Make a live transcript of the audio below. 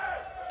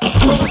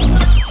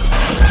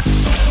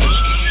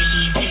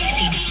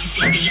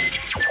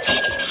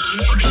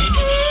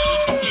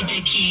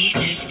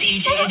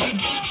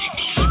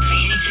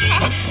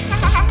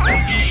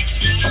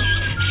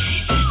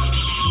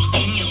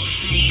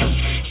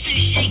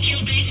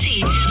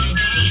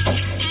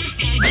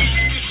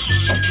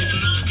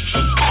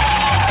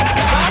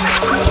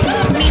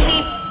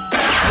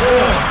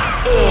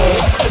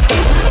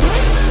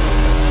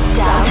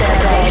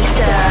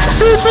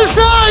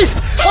Supersized!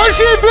 Als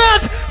je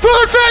bent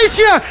voor een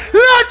feestje,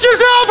 laat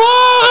jezelf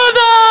horen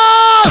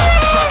dan!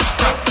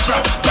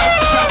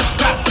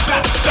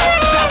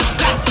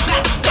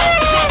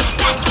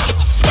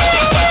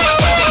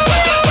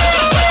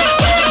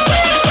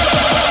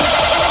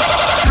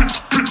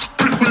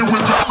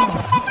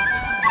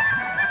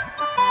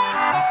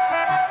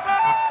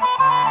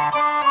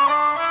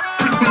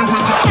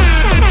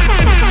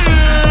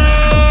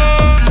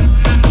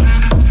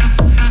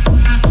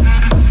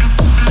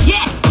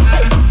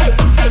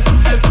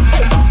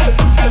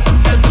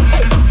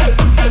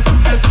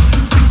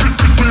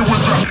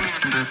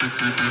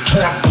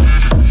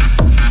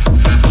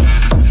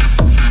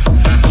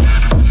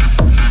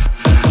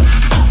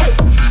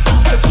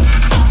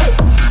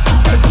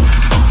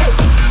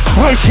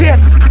 Oh shit!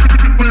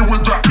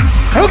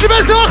 Ook de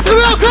mensen achter,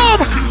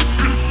 welkom!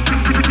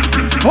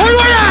 Hoi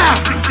hoi ja!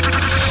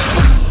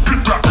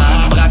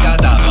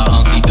 Abracadabra,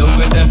 als niet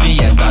over de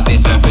fiesta, het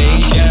is een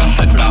feestje.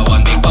 Het blauw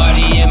en big party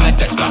in mijn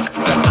Tesla.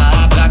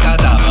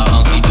 Abracadabra,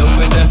 als niet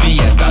over de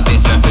fiesta, het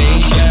is een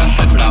feestje.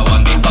 Het blauw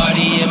en big party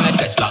in mijn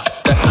Tesla.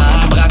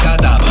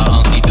 Abracadabra,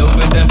 als niet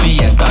over de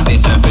fiesta, het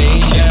is een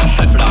feestje.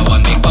 Het blauw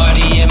en big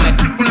party in mijn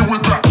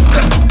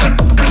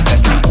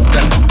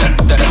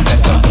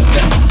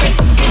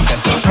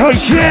Oh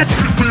shit!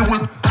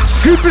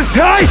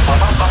 Supersized!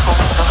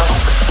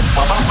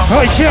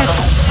 Oh shit!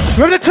 We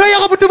hebben er 2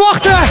 jaar op moeten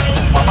wachten!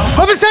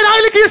 Maar we zijn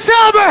eindelijk hier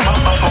samen!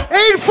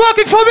 Eén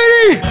fucking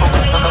familie!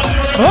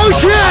 Oh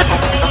shit!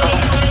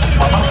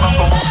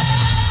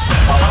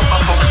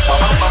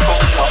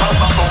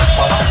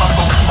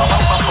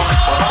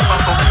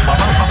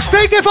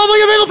 Steek even allemaal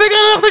je middelvinger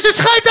in de lucht als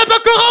je schijt hebt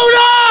met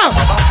corona!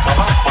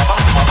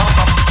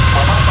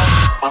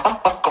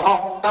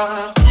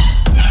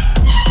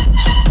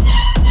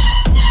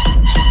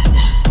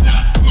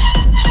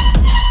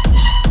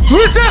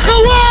 We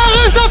zeggen,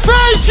 waar is dat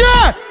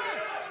feestje?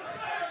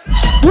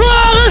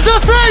 Waar is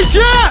dat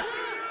feestje?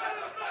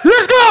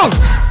 Let's go!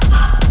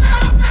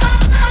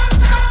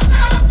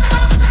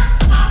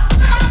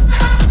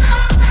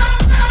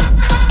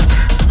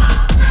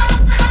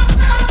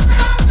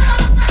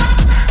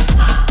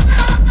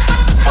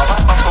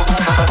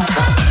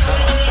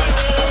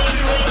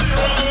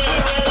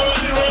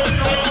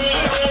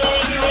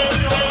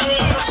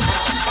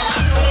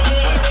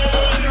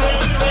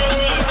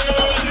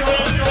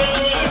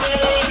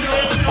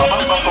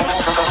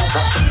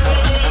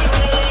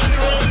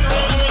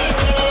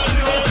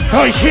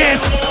 Oh shit!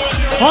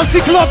 Hans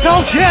die klok,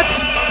 oh shit!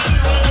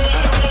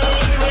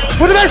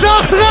 Voor de mensen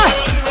achteren!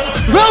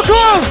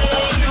 Welkom!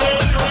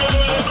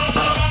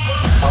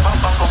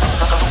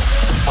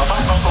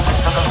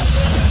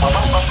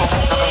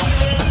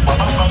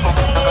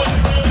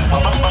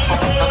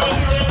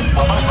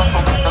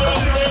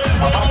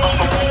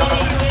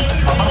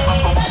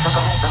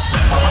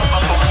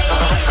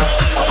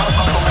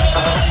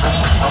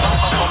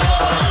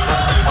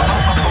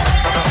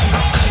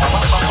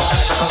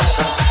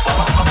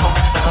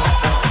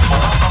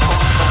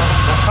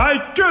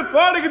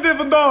 Waar heb ik dit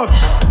vandaan?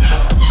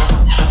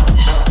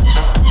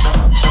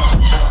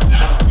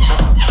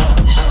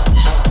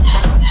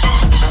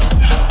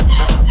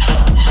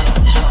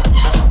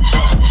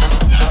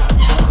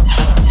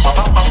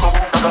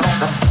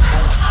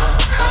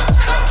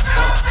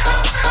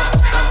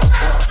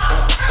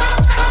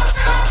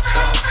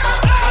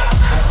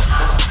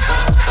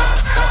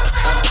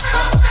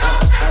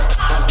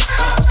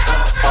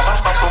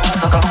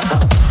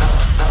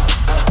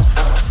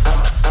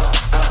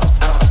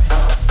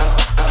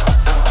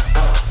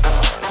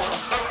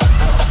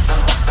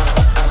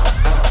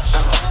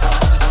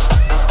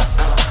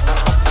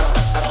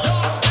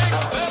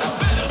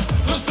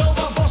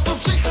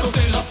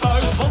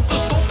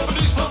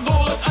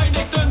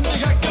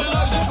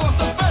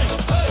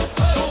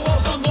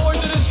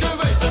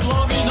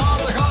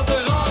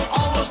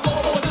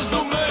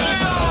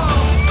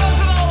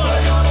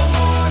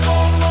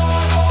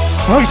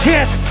 Oh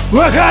shit,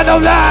 we gaan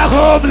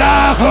omlaag,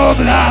 omlaag,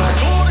 omlaag.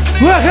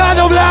 We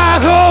gaan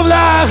omlaag,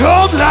 omlaag,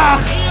 omlaag.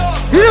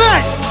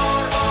 Iedereen.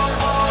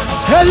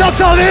 En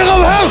langzaam weer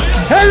omhoog.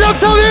 En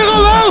langzaam weer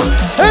omhoog.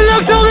 En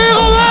langzaam weer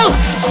omhoog.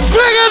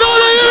 Springen door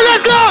de uur,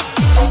 let's go.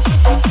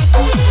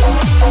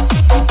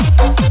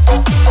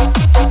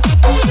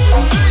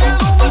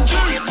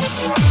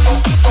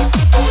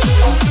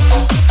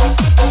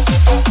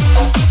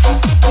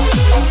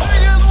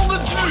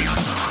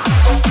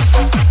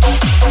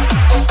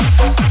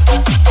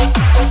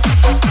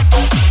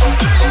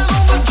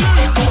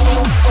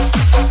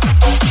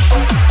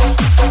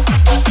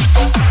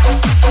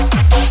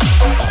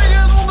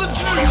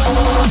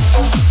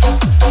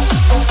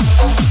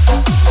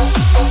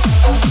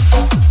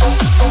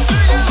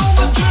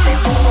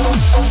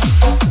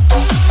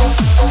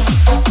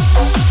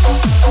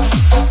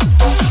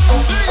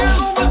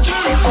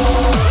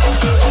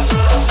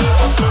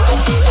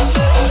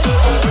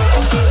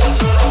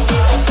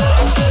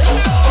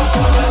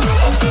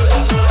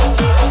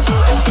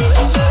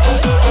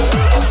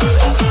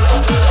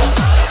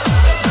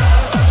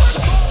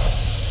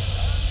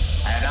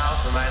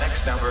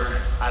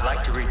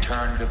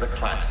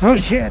 Oh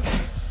shit.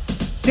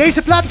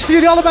 Deze plaat is voor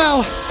jullie allemaal.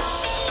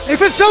 Ik vind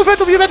het zo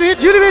vet om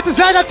jullie weer te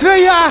zijn na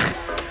 2 jaar.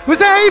 We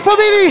zijn één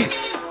familie.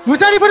 We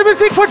zijn hier voor de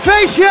muziek, voor het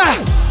feestje.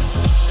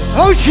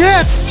 Oh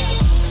shit.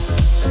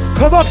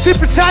 Kom op,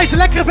 Supersized.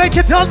 Lekker een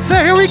beetje dansen.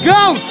 Here we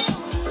go.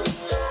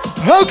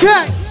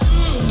 Oké.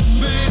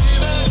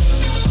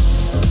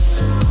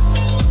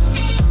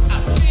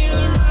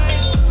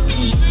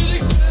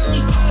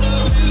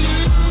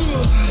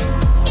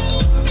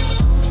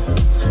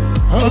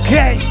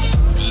 Oké.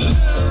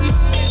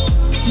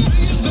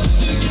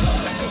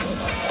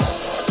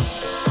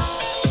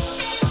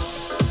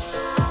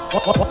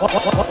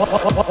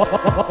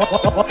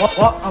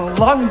 Wat een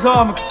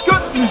langzame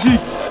kutmuziek.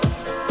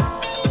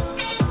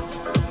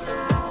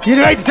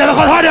 Jullie weten het,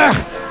 we gaan harder.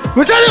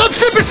 We zijn hier op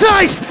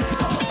Supersized.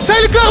 Zijn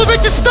jullie klaar om een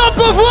beetje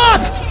stampen of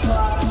wat?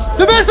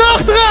 De mensen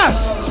achteren.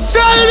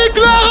 Zijn jullie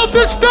klaar om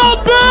te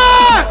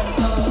stampen?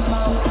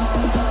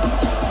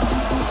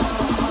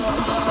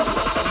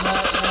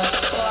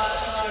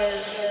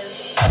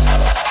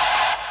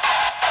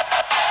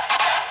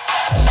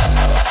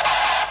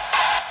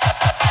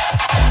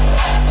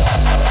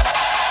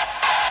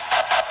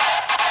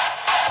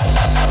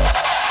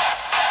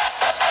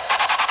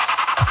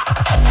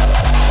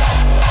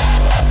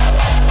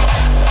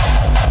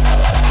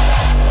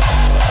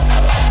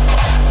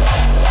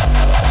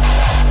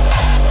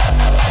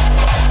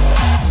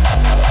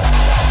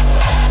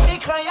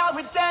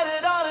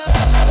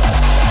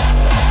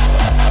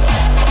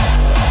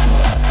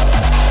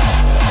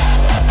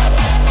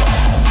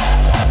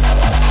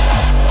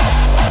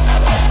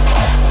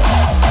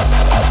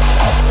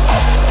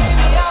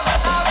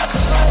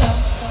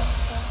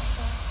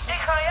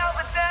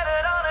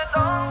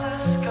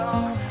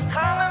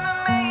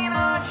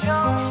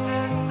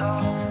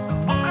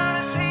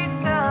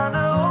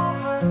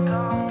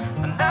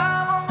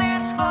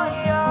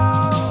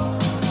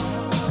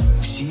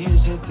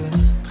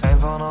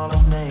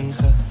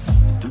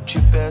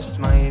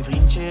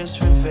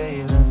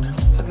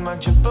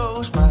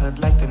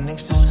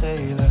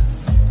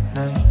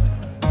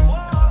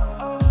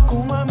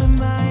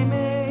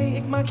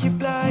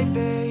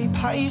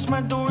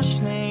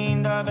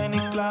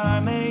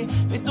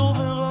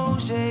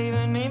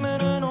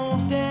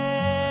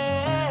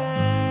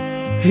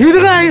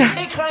 Iedereen!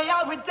 Ik ga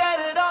jou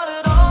vertellen dat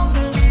het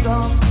anders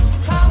kan.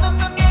 Ga met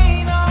me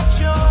mee naar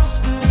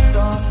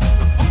Amsterdam.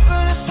 We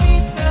boeken een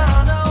suite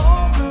aan de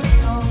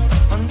overkant.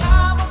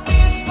 Vanavond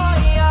is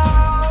van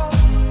jou.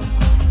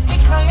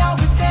 Ik ga jou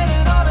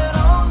vertellen dat het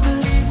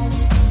anders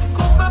moet.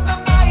 Kom maar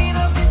bij mij,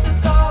 dan zit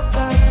het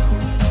altijd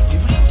goed. Je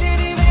vriendje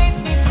die weet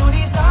niet hoe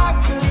die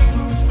zaken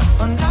doet.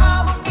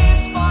 Vanavond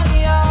is van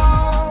jou.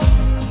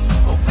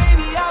 Oh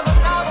baby, ja,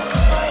 vanavond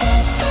is van jou.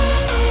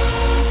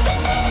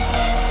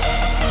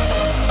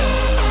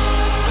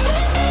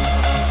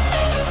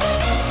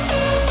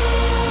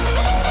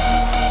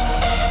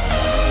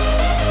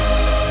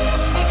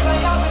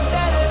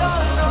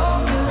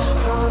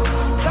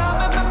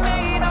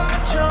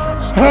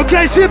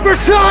 Okay,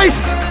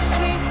 Supersized!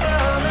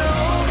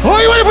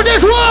 Are you ready for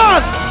this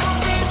one?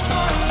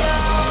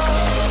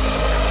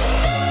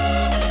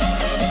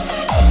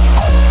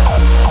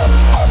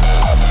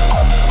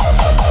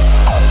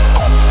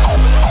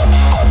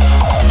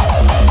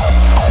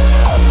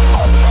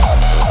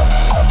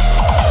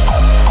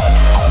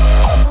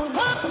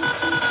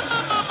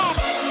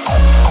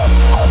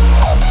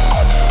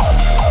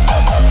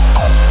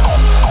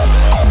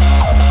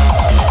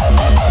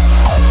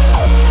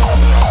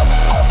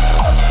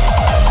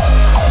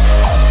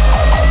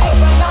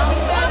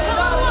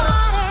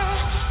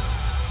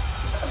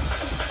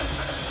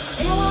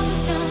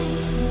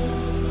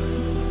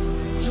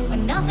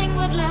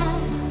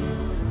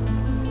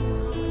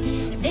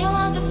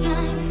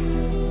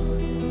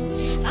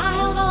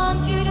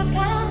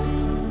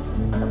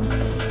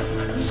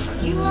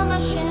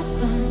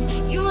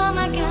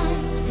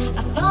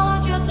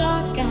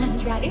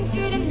 Right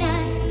into the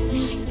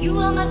night, you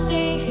are my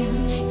savior.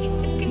 You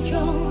took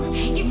control.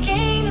 You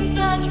came and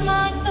touched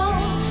my soul.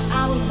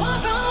 I would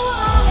walk on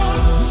water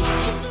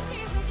just to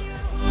be with you.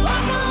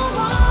 Walk on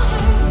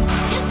water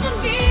just to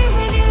be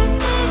with you.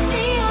 Split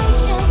the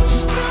ocean,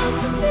 cross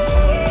the sea.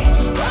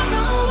 Walk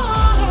on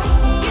water,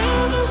 you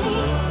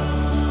believe.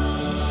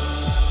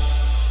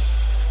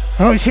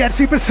 Oh shit,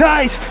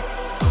 Supersized!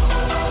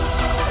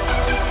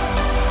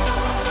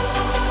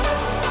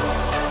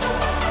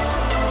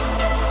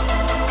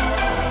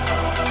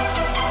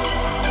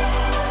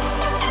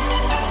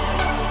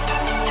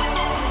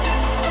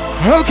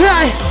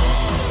 Okay.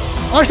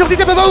 Als je nog niet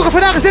hebt bewogen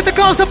vandaag, is dit de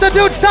kans op de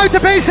dude. Stuit de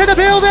beest in de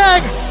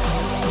building.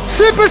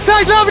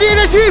 Supersized, love die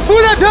energie.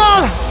 Voel het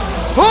dan.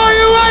 Are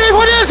you ready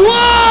for this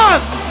one?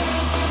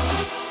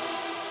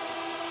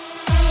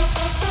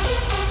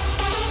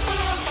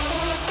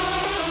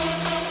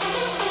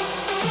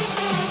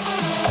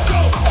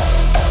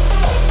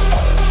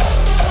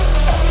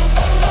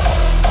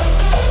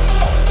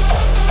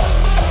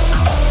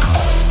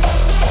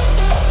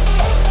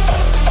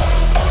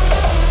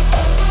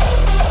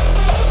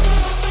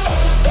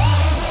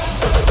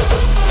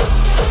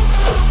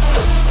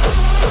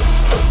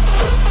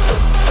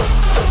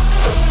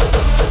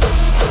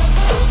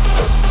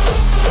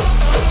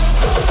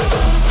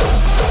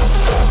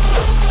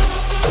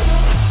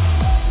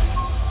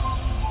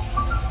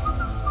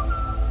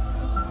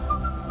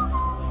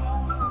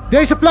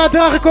 Deze plaat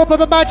draag ik op met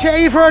mijn maatje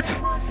Evert.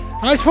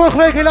 Hij is vorige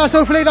week helaas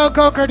overleden aan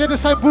kanker. Dit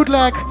is zijn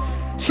bootleg.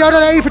 Shout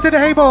out Evert in de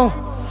hemel.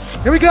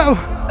 Here we go.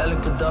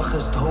 Elke dag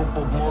is het hoop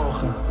op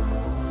morgen.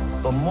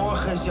 Want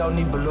morgen is jou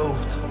niet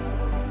beloofd.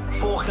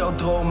 Volg jouw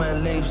dromen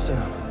en leef ze.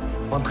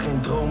 Want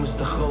geen droom is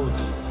te groot.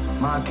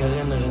 Maak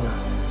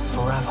herinneringen.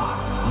 Forever.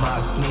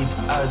 Maakt niet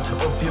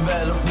uit of je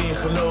wel of niet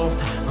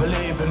gelooft. We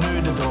leven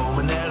nu de droom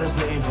en er is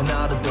leven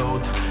na de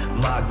dood.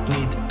 Maakt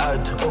niet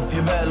uit of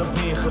je wel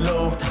of niet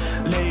gelooft.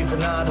 Leven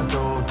na de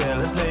dood,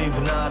 er is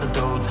leven na de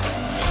dood.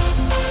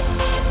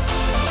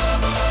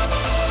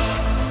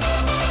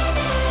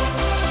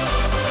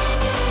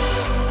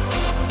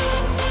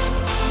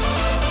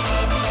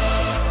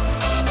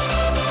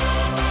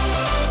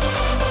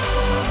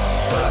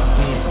 Maakt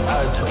niet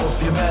uit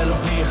of je wel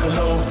of niet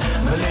gelooft.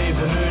 We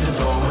leven nu de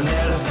droom en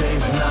er is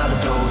leven na de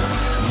dood.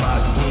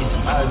 Maakt niet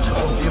uit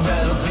of je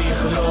wel of niet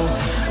gelooft.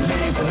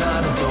 Leven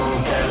na de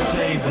dood, er is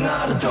leven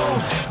na de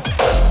dood.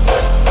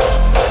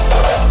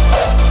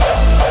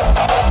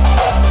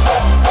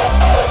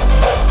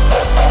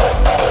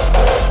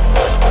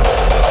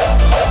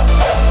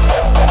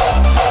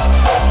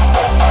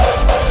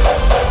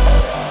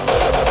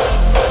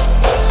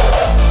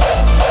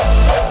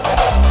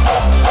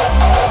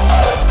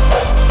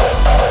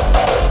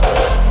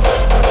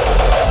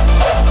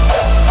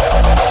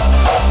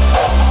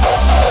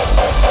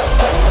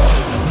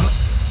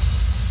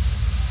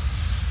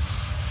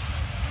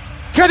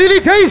 Kennen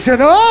jullie deze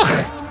nog?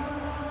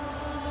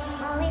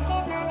 Always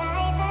live my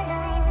life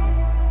alone.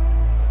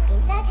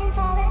 Been searching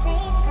for a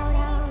place called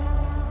home.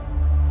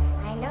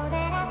 I know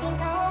that I've been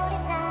cold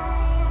as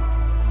ice.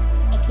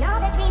 Ignore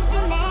the dreams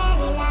too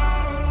many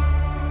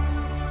lies.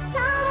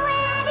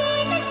 Somewhere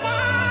deep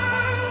inside,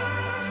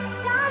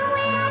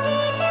 somewhere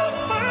deep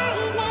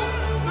inside me,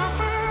 I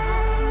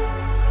found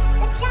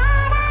the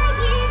child I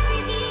used to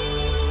be,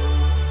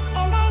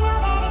 and I know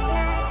that it's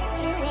not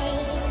too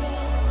late.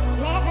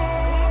 Never.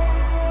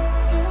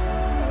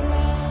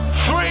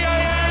 3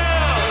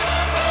 a.m.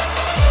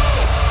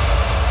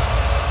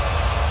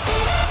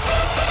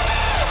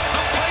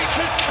 The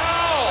painted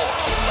cow.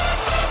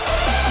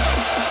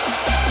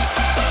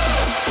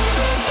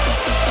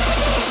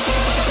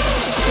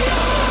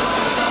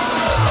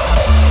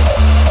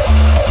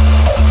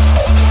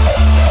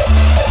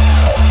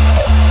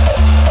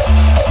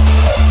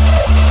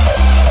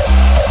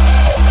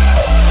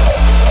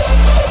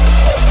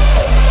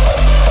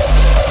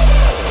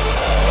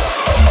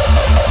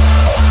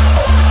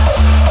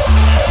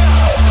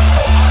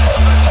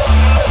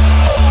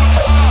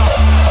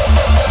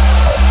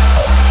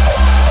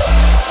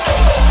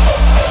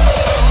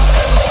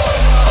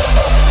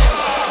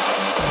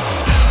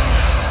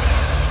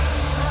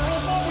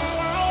 Always live my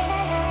life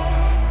alone.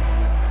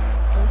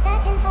 Been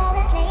searching for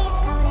a place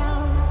called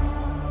home.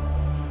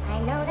 I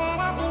know that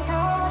I've been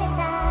cold as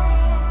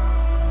ice.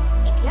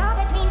 Ignore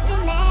the dreams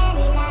too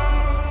many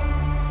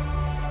lies.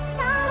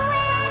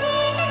 Somewhere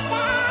deep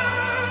inside,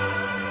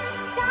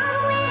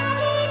 somewhere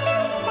deep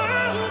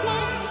inside me,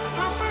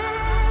 I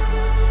found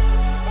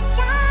the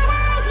child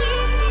I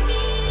used to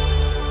be,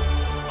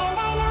 and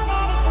I know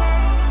that it's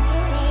not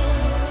too late.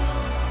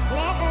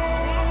 Never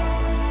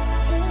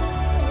too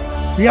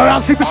late. Yo,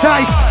 aan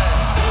Supersized.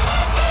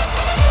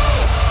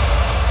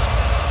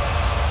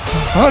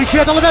 Holy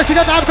shit, alle mensen die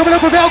net aankomen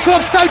lopen,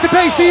 welkom. Stuit de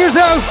beest hier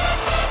zo.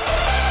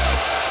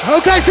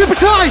 Oké,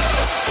 Supersized.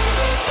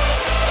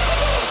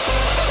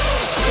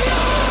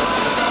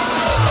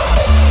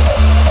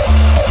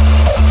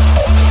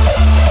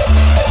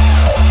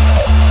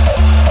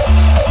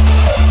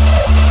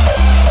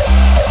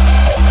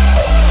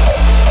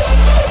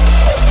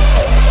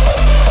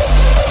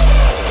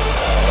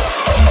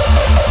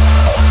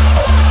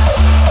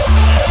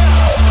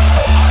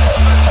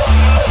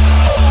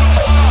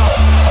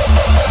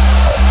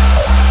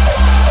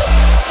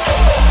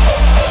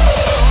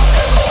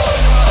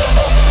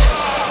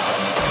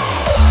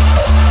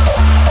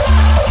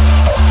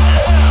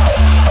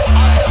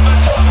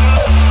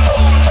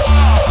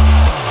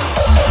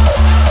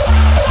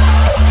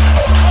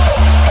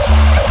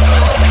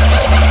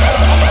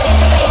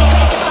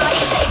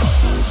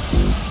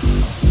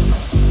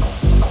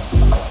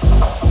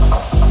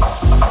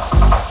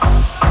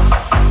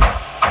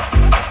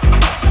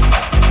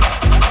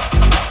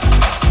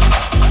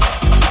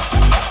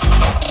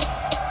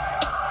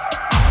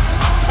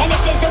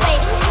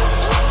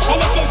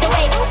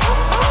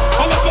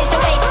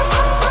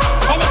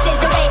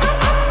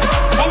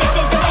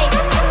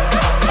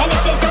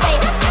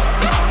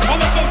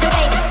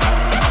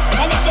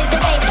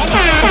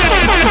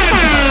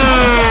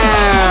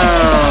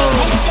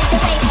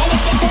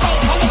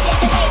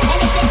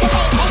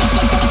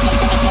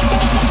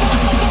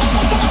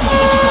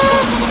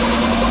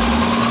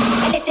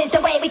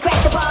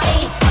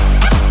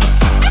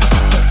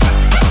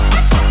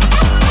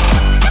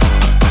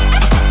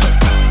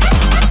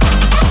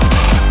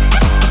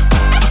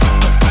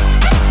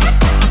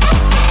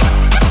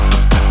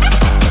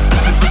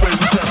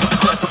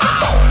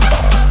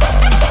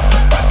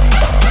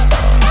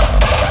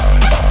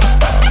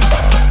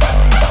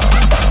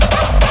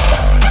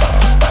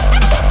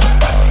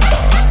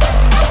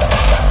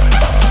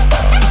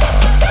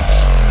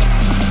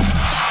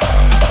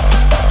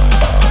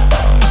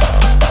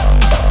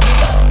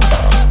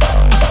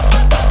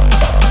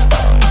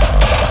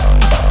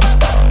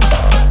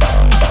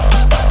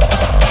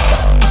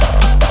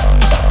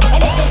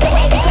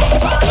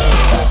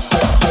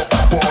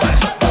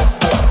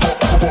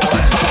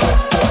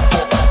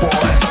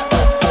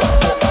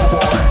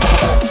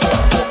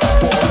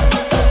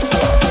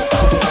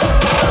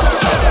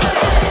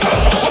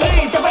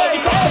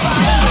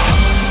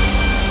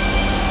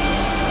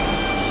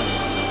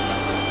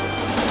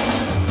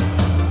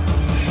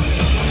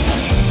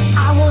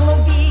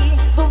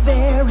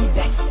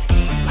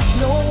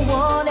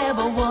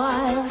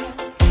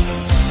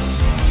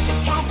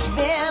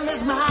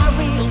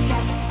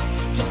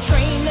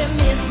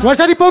 Waar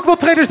zijn die Pokémon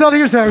trainers dan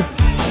hier zo?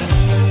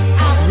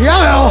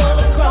 Jawel!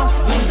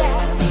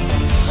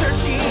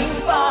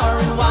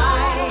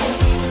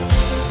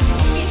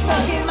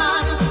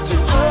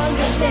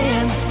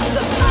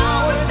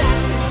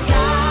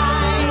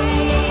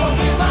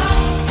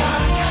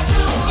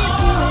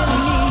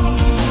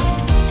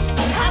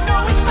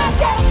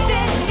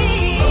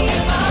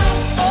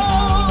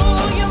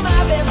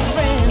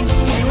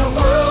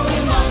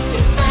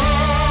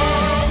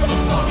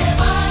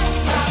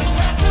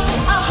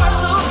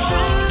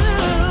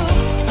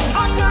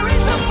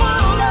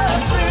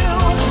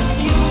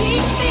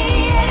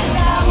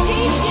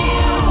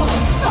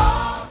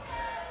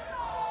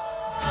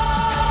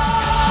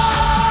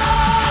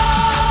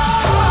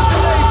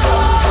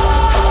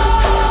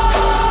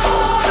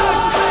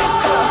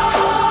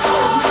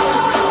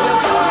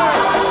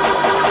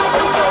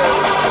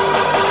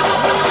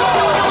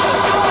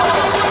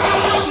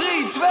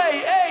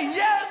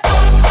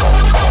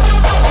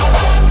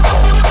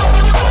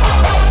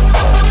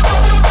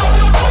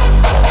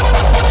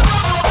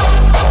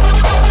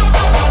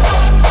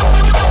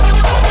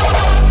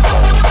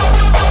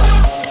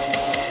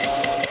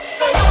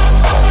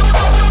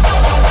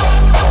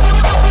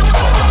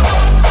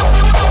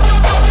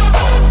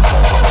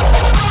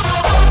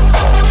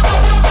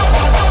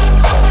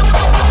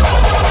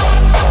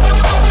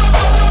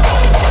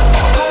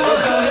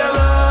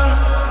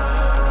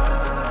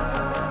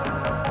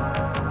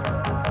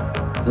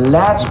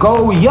 Let's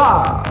go,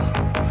 ja!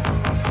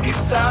 Ik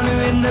sta nu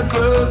in de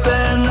club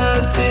en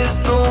het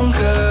is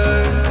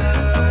donker.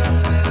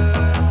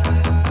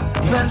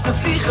 Mensen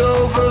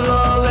vliegen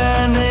overal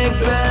en ik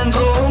ben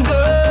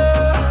dronken.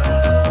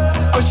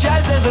 Als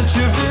jij zegt dat je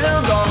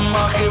wil, dan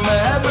mag je me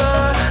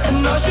hebben.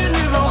 En als je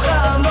nu wil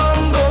gaan,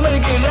 dan kom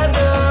ik je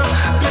redden.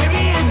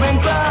 Baby, ik ben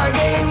klaar,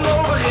 game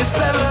over, geen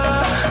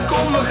spellen.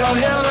 Kom, we gaan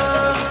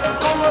rellen,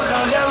 kom, we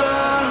gaan rellen.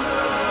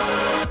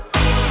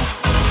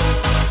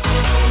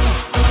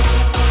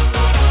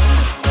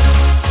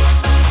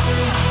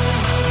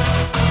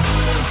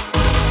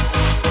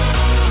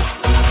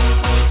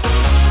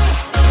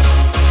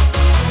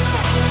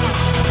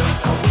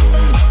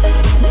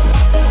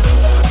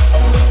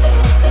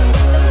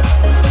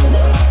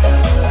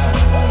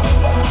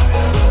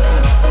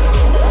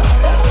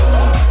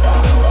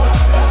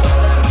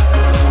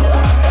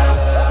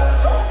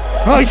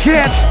 Oh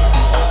shit!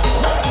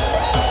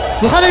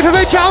 We gaan even een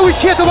beetje oude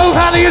shit omhoog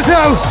halen hier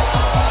zo.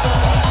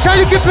 Zijn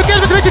jullie bekend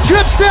met een beetje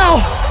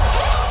trapstijl?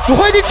 We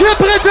gooien die trap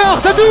erin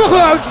toch, dat doen we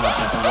gewoon.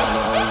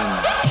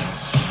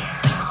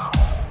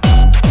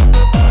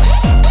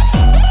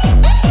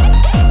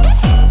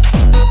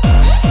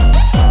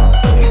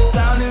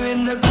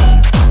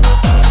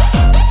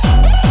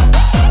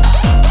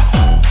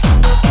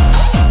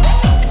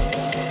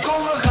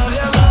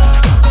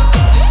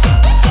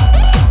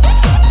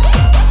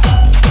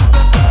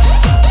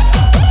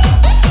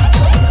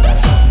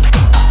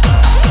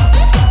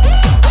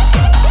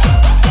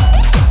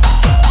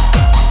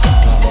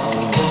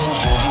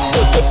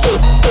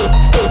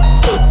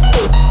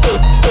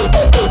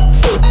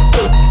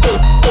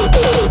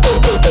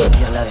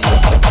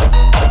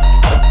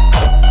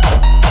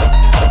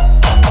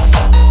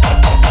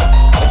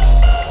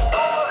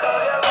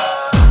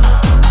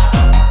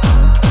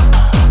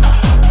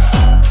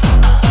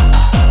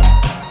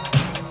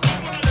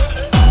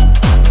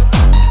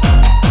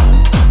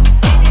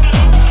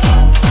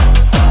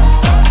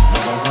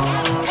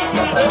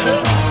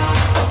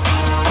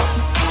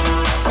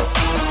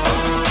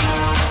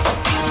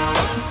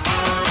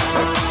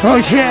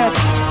 Oh shit.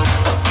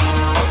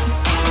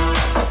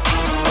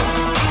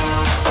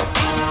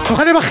 We gaan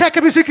helemaal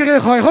gekke muziek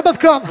erin gooien, want dat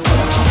kan.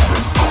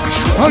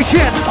 Oh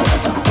shit.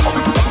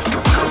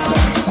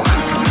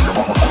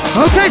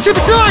 Oké,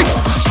 Supersized.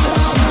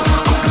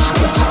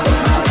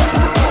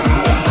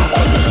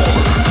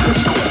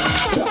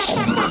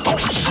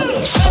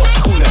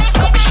 Sportschoenen,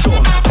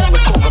 capuchon,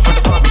 ondercover voor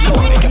de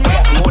Babylon. Ik heb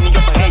rap money op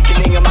mijn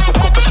rekeningen, maak mijn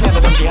koppen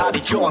sneller dan Jihadi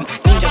John.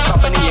 Ninja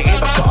trappen in je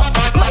ribbenkast.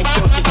 Mijn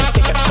shows die zijn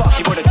sick as fuck.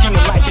 Je wordt 10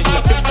 meisjes in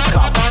een pik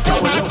vertrapt.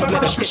 Blauwe lopen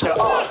met een sisser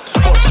af.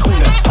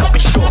 Sportschoenen,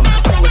 capuchon,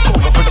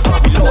 ondercover voor de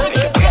Babylon.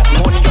 Ik heb rap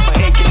money op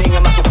mijn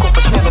rekeningen, maak mijn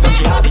koppen sneller dan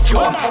Jihadi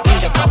John.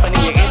 Ninja trappen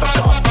in je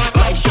ribbenkast.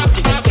 Mijn shows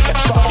die zijn sick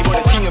as fuck. Je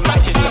wordt 10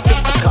 meisjes in een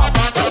pik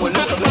vertrapt. Blauwe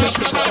lopen met een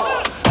sisser af.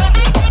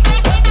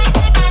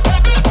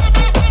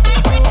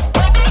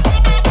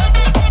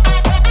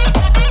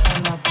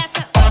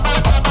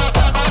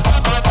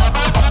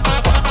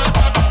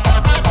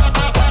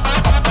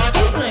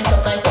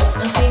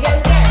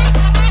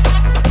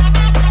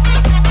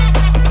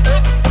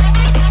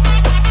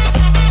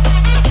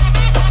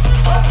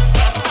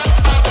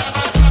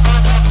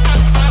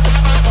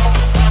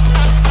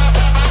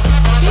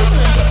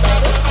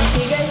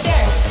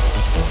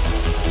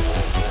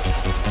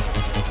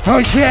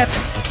 Oh shit.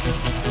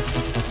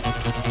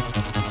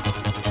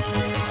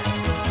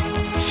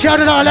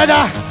 Shout-out naar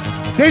Alena.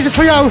 Deze is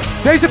voor jou.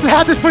 Deze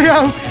plaat is voor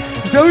jou.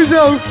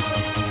 Sowieso.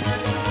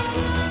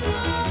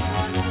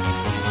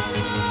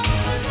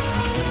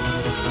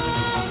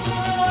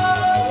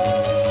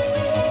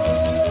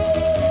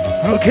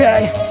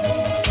 Oké.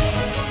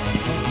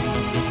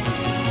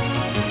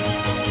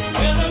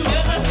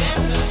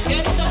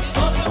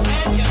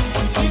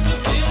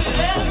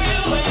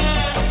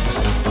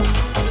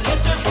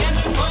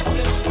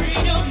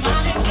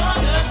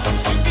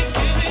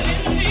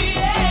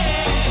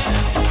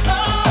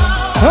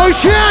 Oh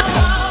shit!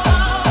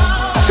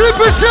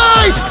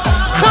 Supersized!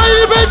 Ga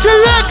je een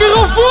beetje lekker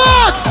of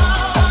wat?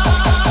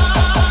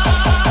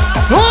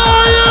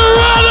 Are you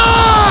ready?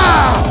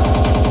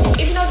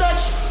 If you know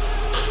Dutch,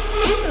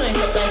 please know your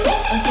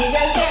subtitles and see you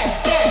guys there.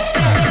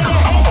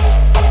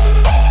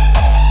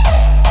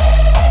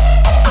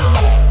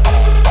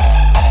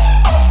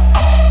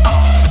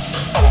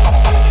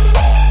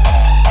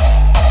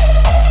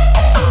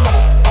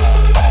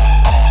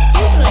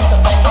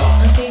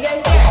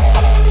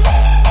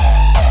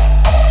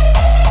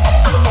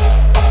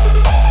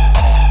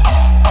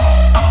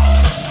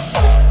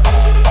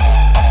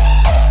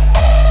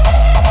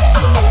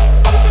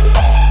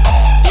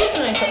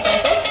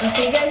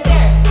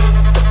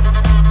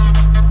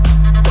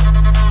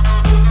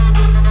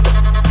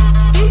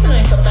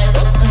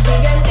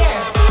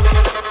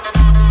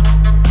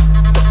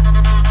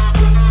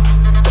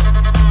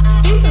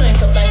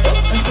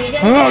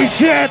 Oh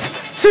shit!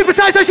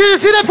 Supersized, als je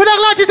het zin hebt vandaag,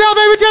 laat jezelf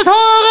eventjes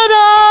horen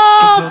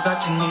dan! Ik wil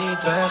dat je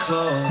niet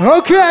wegloopt.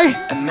 Oké.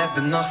 En met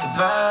de nacht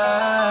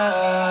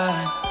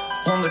verdwijnt.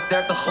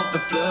 130 op de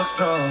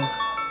vluchtstrook.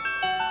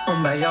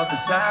 Om bij jou te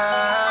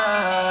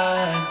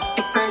zijn.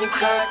 Ik ben niet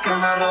gek en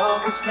maar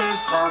ook is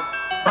vriendschap.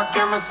 Maar ik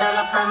ken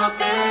mezelf en wil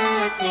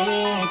dit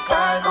niet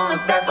kwijt.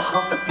 130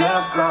 op de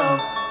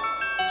vluchtstrook.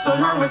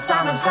 Zolang we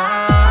samen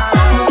zijn.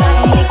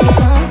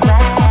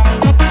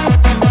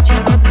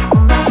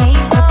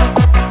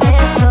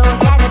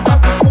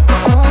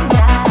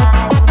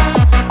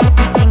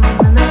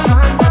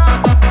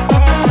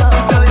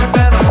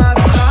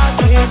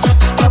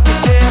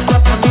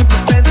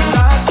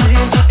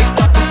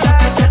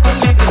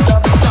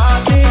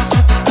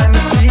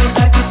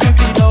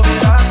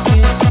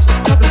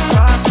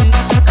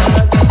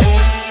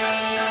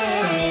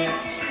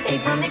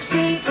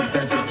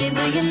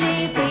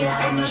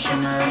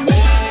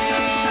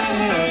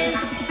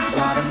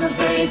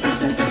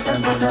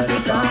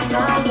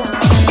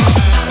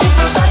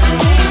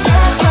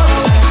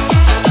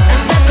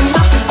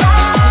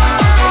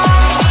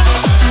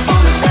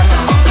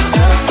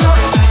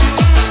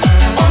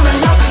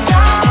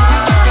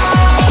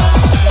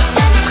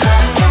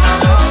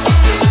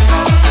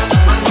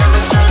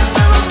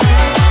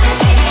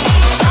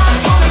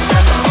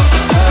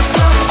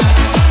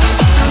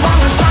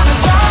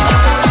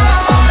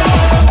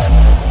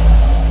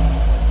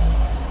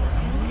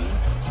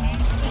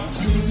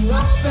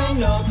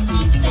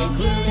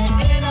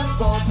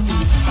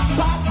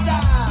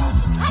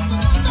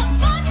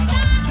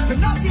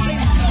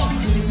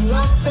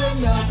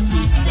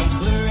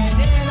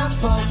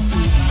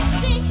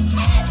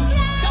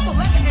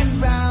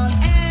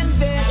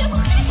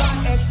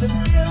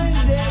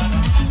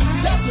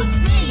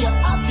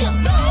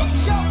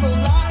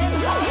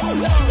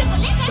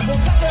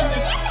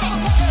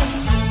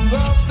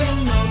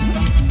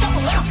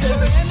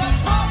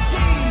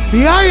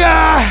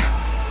 Ja,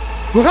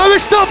 we gaan weer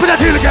stoppen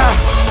natuurlijk, ja.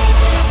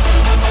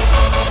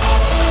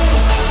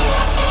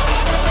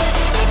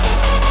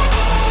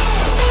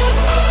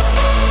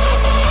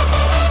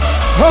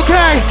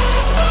 Oké.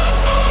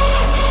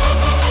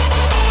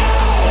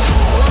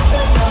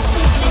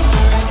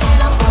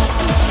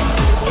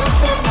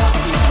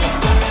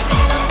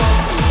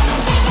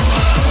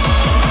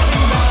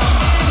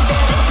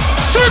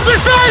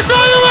 Supersized,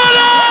 are you ready?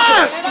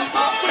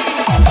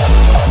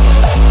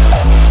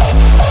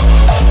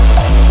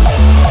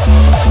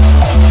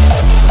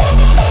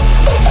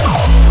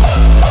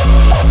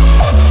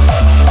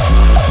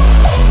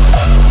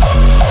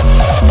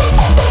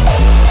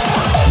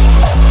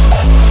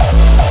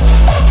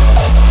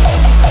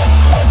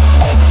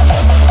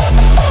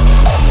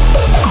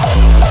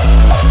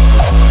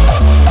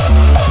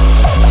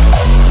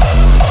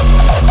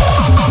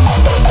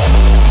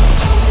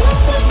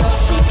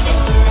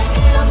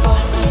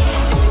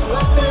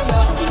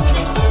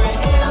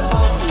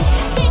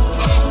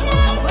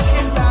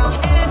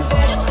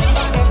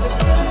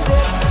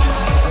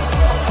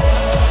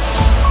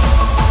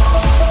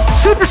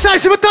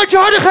 Supersized, we een tandje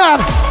harder gaan.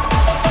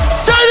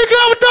 Zijn jullie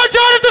klaar om een tandje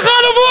harder te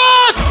gaan of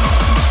wat?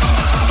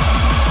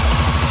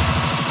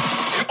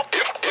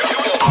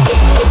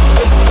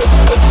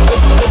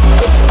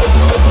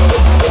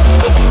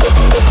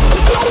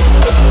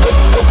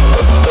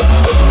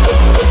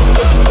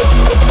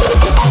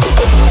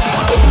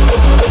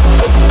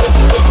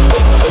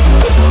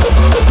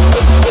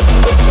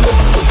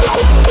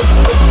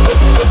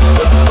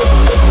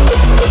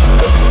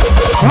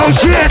 Oh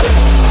shit!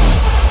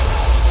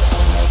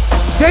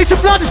 Deze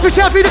plaat is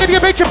speciaal voor iedereen die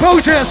een beetje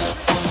boos is.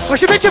 Als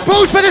je een beetje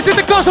boos bent, is dit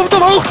de kans om het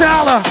omhoog te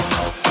halen.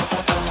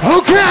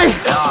 Oké.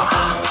 Ja,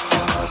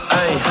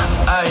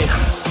 ey.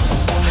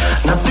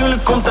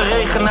 Natuurlijk komt de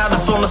regen naar de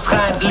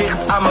zonneschijn. Licht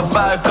aan mijn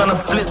buik, kan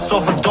een flits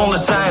of een donder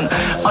zijn.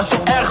 Als je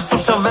ergens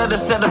op zou wedden,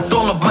 zet een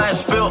ton op mij.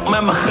 Speelt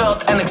met mijn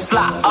geld en ik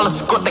sla alles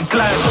kort en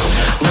klein.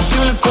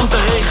 Natuurlijk komt de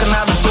regen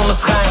naar de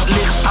zonneschijn.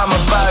 Licht aan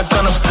mijn buik,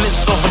 kan een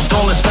flits of een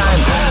donder zijn.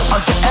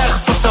 Als je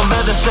ergens op zou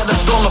wedden, zet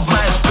een ton op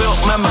mij.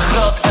 Speelt met mijn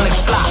geld en ik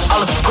sla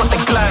alles kort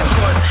en klein.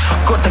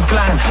 Kort en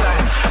klein,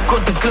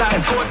 kort en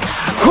klein.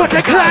 Kort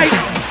en klein,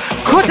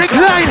 kort en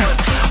klein.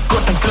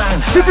 Kort en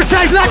klein.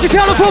 Supersized, laat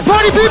jezelf voor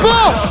party people.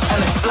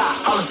 En ik sla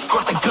alles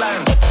kort en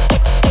klein.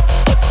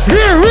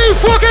 Here we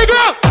fucking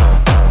go.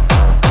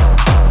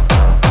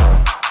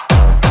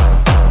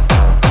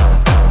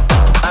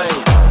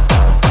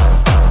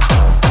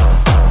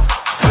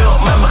 Speel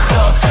met mijn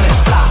geld en ik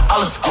sla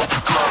alles kort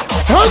en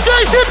klein. Oké,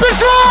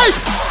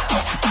 Supersized.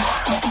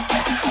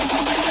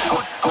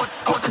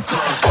 Kort en klein.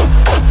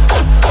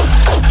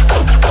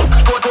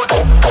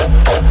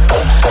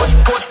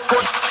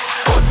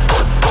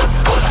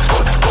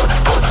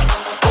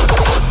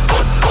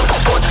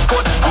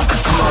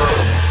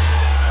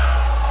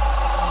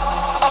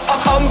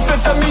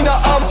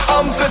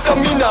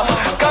 Amfetamina,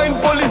 kein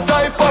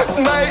Polizei pakt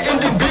mij in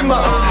die bima.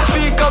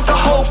 Vierkante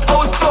hoofd,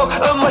 oostok,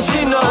 een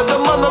machine. De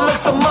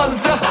mannelijkste man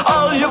zegt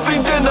al je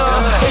vriendinnen.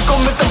 Ik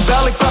kom met een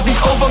bel, ik praat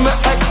niet over mijn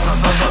ex.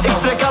 Ik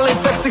strek alleen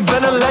facts, ik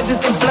ben een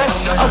legend in flash.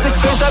 Als ik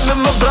feest heb met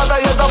mijn brada,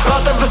 ja dan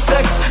praten we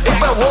stacks. Ik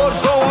ben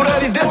Warzone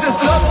ready, this is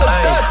not the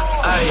test.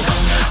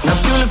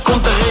 Natuurlijk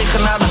komt de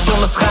regen naar de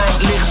zonneschijn.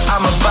 Licht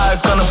aan mijn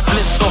buik, kan een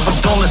flits of een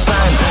donder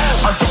zijn.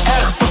 Als je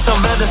ergens op zou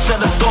wedden,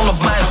 zet een ton op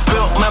mij.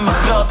 Speelt met mijn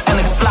geld en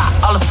ik sla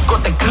alles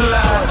kort en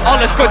klein.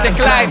 Alles kort en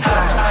klein.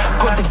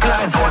 Kort en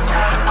klein,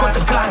 kort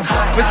en klein.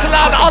 We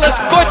slaan alles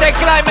kort en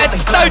klein met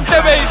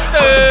stuitenmeester.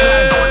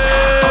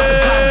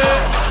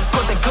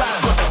 Kort en klein,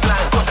 kort en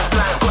klein, kort en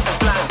klein, kort en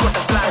klein, kort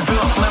en klein.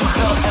 Speelt met mijn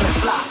geld en ik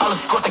sla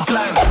alles kort en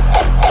klein.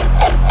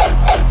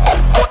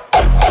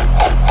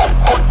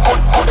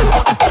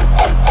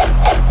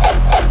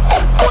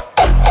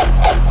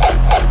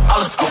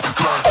 Alles kort en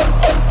klein.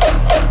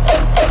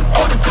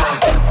 Kort en klein.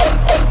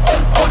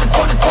 Kort en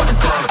kort en kort en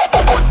klein.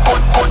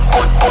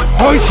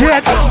 Oh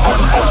shit.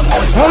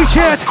 Oh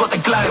shit.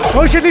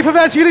 Oh shit, lieve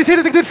mensen, jullie zien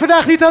het, ik doe het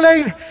vandaag niet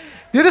alleen.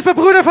 Dit is mijn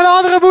broeder van een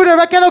andere moeder.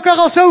 Wij kennen elkaar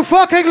al zo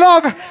fucking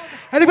lang.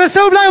 En ik ben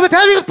zo blij om met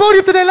hem hier op het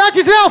podium te delen. Laat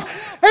jezelf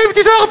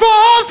eventjes horen voor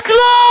Hollands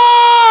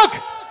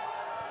Glorie.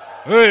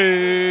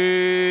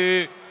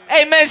 Hey.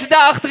 Hey mensen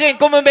daar achterin,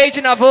 kom een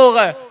beetje naar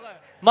voren.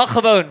 Mag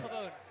gewoon.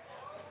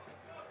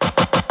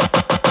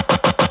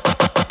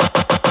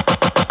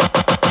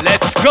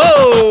 Let's go!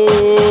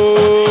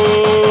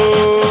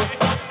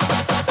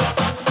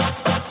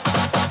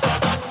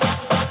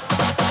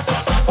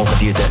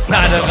 Onverdierte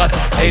naar de rat,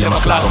 helemaal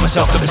klaar om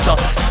mezelf te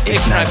bezatten. Ik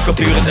snuif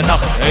cultuur in de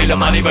nacht,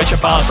 helemaal niet wat je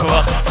pa had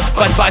verwacht.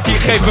 Party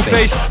geeft me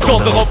feest,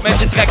 kom erop met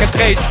je track en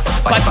trace.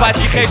 Party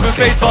geeft me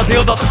feest, want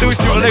heel dat gedoe is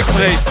nu al leuk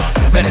geweest.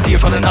 Ben het dier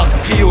van de nacht,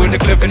 Gio in de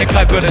club en ik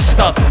kruip door de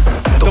stad.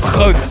 Top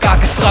groot,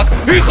 kaken strak,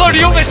 Hugo de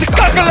Jong is een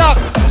kakkelak.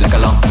 Lekker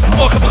lang,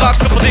 morgen brak,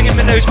 zoveel dingen in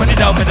mijn neus, maar niet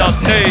down met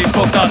dat. Nee,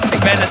 fuck dat, ik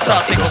ben het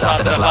zat, ik wil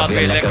zaterdag laat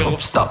weer lekker op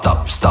stap,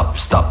 stap, stap,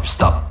 stap,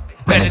 stap.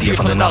 Ben het dier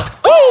van de nacht.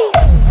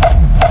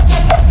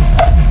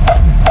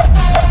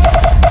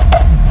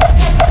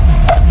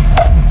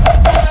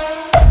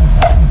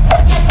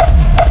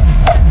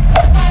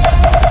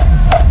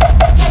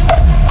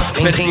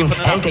 Ring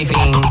en tv,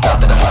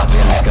 zaterdag laat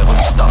weer lekker op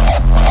stap.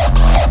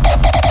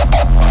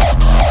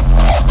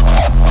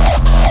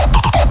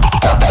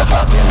 Zaterdag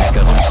laat weer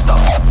lekker op stap.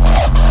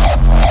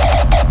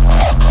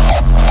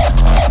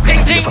 Ring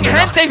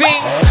en tv.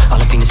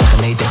 Alle tieners zeggen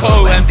nee tegen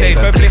OMT,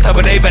 verplicht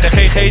abonnee bij de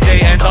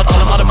GGD. En dat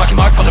allemaal, dan maak je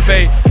mark van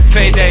de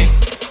VD.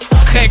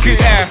 Geen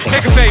QR,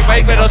 geen café, maar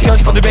ik ben als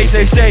Jansie van de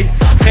BCC.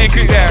 Geen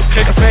QR,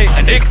 geen café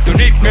en ik doe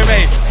niet meer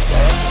mee.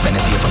 Ben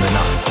het dier van de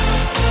nacht.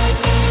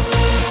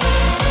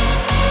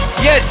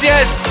 Yes,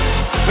 yes,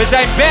 we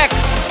zijn back.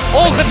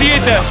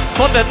 Ongedierte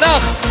van de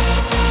nacht.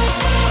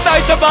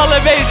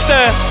 Stuiterballen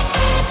beesten.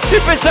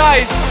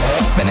 Supersized.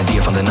 Ben het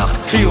dier van de nacht.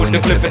 Gio in de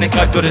club en ik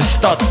kruip door de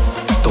stad.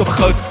 Top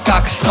groot,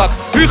 kaken strak.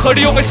 Hugo de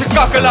Jong is een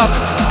kakkelak.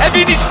 En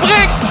wie niet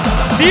springt,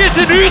 die is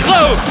een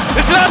Hugo.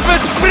 Dus laten we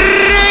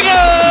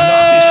springen.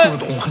 Dit is voor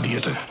het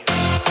ongedierte.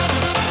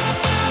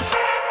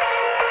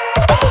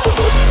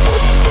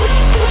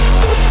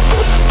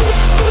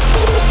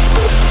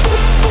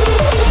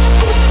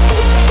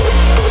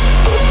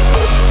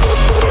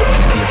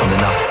 Ben het dier van de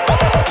nacht.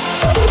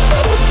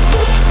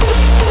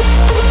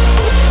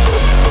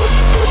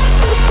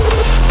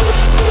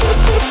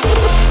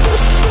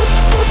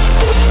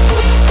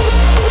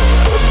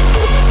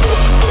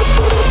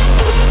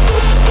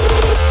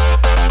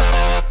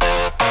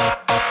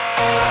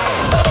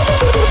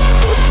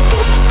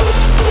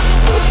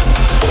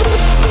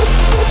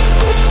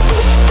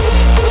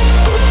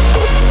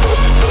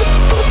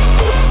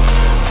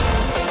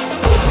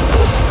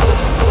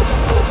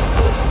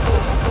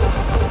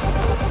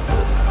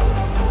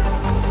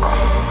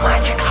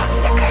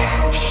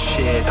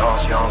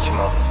 Hansie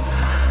man.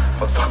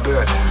 Wat is er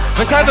gebeurd?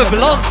 Waar zijn we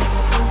beland?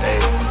 Hé,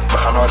 we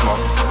gaan nooit man.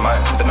 Maar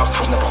de nacht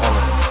was net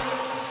begonnen.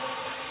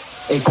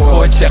 Ik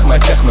hoor het zeg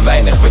maar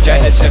weinig. Wat jij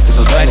net zegt is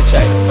wat wij net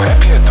zeiden. Waar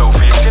heb je het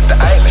over? Je zit te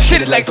eilen. Shit,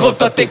 het lijkt erop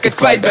dat ik het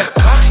kwijt ben.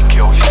 Tragiek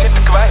joh, je zit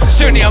te kwijlen.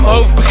 Sunny aan mijn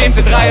hoofd begint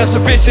te draaien als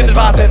een vis in het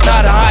water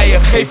naar de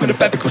haaien. Geef me de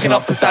pep, ik begin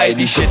af te taaien.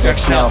 Die shit werkt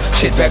snel,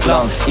 shit werkt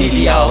lang.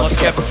 Ideaal, want ik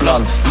heb een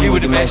plan. Nieuwe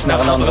dimensie naar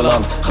een ander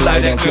land.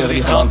 Geluiden en kleuren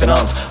die gaan hand in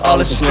hand.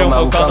 Alles is nul, maar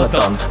hoe kan het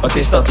dan? Wat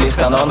is dat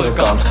licht aan de andere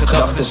kant?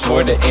 Gedachten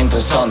worden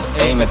interessant.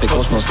 Eén met de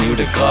kosmos, nieuw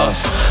de kras.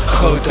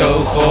 Grote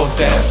ogen op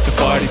de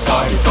afterparty,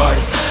 party,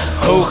 party.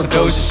 Hoge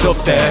doses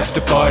op de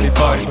afterparty,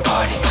 party,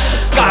 party.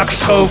 Kaken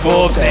schoven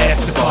op de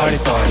afterparty,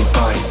 party,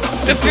 party.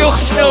 Te veel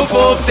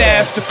gesnoven op de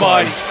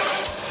afterparty.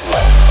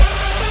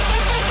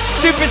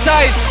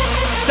 Supersized,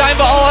 zijn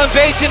we al een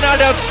beetje naar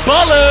de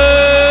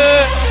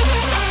ballen.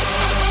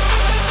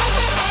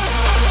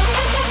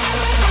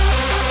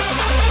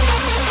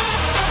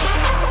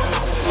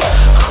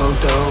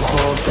 Grote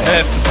ogen op de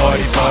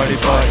afterparty, party,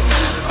 party.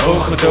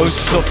 Hoge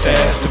doses op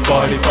de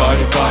afterparty,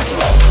 party, party.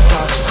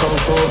 Kaken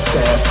schoven op de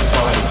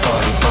afterparty,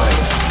 party, party.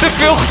 Te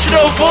veel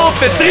gesnoven op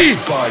de 3,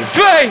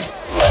 2.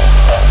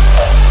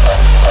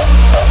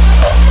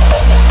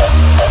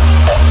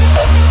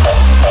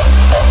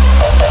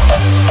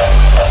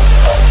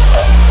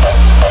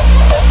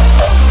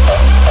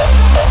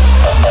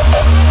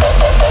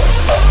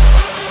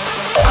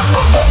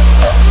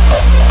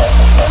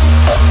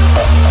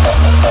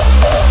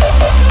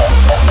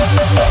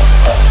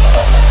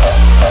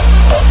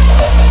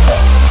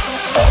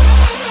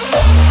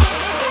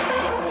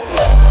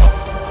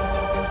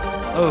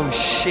 Oh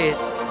shit.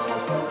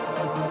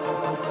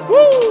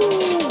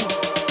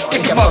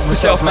 Ik heb ook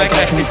mezelf, maar ik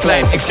krijg niet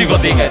klein. Ik zie wel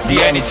dingen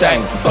die er niet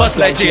zijn. Bas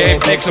Lightyear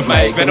heeft niks op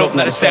mij. Ik ben op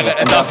naar de sterren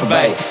en daar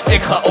voorbij.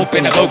 Ik ga op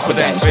in een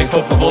rookgordijn. Zweef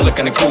op een wolk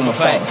en ik voel me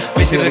fijn.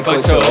 Wist niet dat ik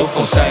ooit zo hoog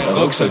kon zijn.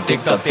 Rook zo dik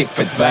dat ik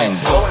verdwijn.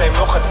 Bro, neem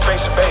nog een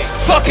PCB.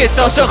 Fuck it,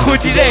 dat is een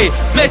goed idee.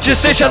 Met je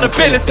zus aan de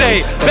pillen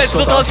thee. Best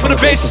tot als van de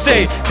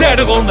BCC.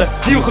 Derde ronde,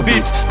 nieuw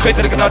gebied. Ik weet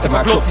dat ik een hart heb,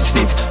 maar klopt iets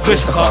niet.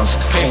 Rustig Hans,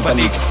 geen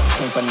paniek.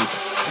 Geen paniek.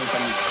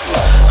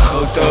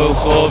 Grote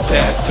ogen op de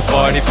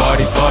afterparty,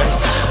 party, party.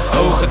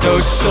 Hoge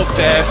doses op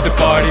de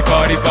afterparty,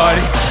 party, party.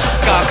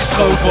 Kaken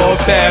schoven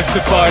op de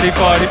afterparty,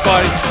 party,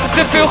 party.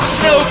 Te veel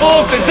gesnoven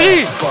op de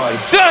 3, 2.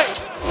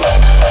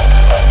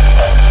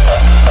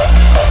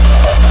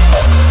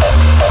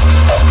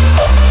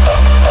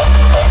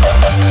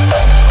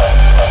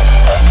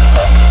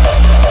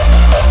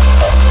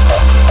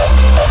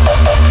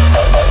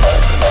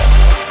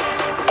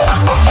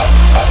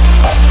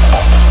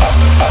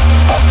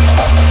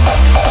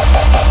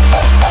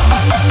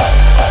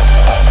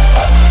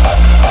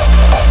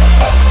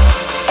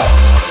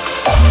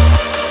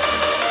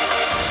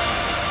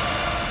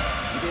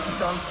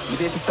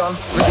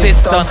 Was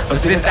dit dan?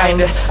 Was dit het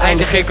einde?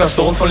 Eindig ik als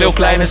de hond van Leeuw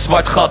Kleine,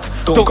 zwart gat.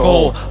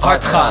 Donkerhol,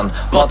 hard gaan,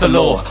 wat een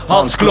lol.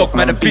 Hans Klok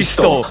met een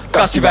pistool.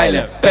 Cassie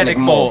Weilen, ben ik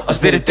mol. Als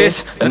dit het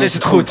is, dan is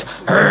het goed.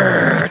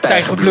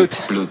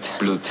 Tijgerbloed.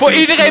 Voor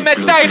iedereen met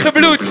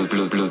tijgerbloed.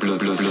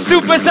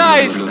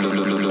 Supersized.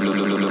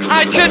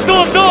 Antje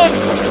Don Don.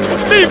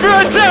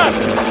 Liberta.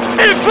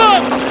 Info.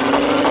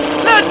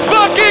 Let's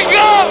fucking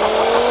go.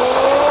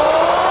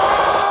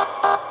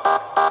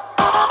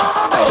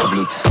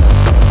 Tijgerbloed.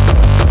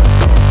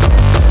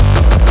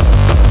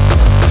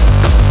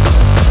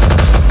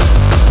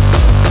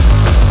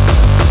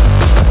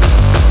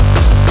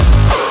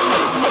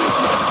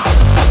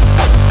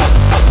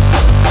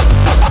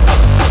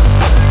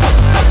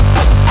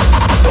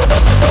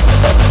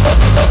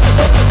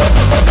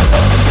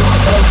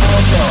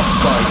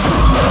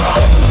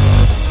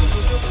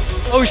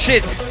 Oh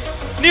shit,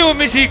 nieuwe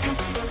muziek,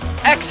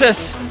 Access,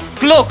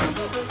 Klok.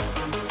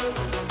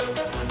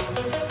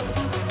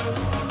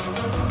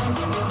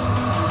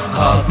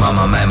 Had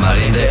mama mij maar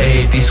in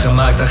de 80's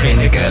gemaakt, dan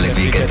ging ik elk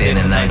weekend in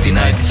de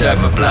 1990's uit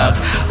mijn plaat.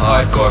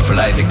 Hardcore voor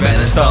lijf, ik ben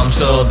een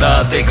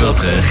stamsoldaat. Ik wil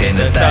terug in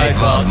de tijd,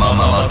 want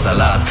mama was te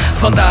laat.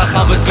 Vandaag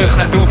gaan we terug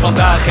naar toen,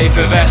 vandaag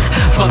geven weg.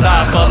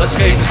 Vandaag alles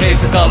geven,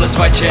 geef het alles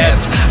wat je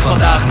hebt.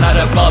 Vandaag naar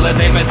de ballen,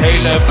 neem het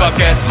hele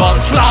pakket.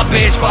 Want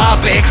slapen is voor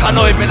apen, ik ga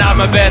nooit meer naar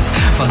mijn bed.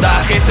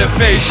 Vandaag is een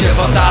feestje,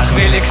 vandaag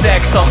wil ik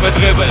seks. Stamp het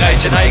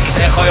rubberrijtje, Nike's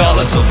en gooi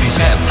alles op die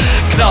schep.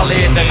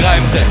 Knallen in de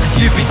ruimte,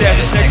 Jupiter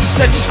is niks. Dus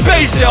zet je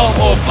space helm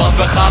op, want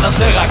we gaan als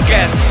een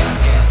raket.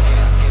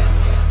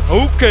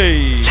 Oké.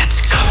 Let's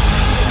go.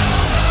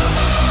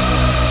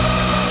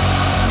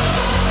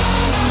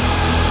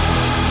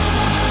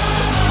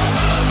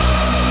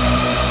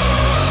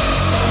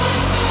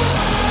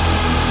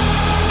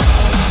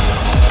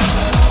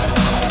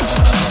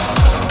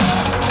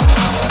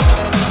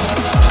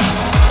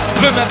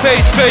 Drum en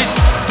face,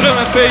 drum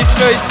en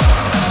face.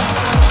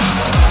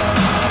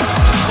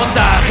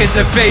 Vandaag is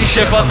een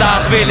feestje,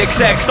 vandaag wil ik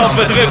seks. Stamp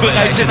het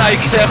rubberrijtje,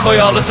 Nike's en gooi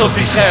alles op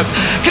die schep.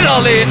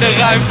 Knallen in de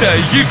ruimte,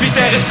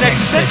 Jupiter is niks.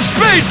 Zet je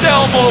space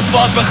helm op,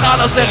 want we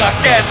gaan als een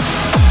raket.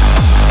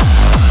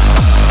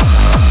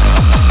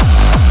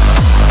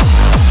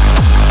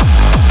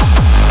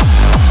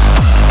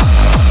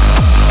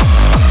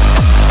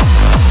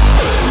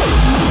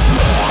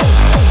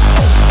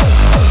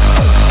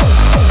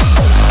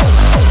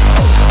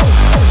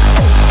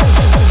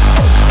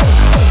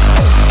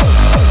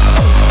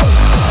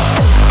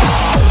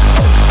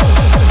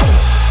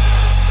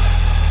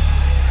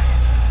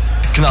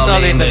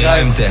 Knallen in de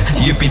ruimte,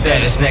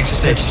 Jupiter is niks,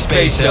 dus zet je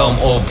space helm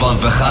op,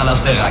 want we gaan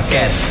als een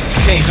raket.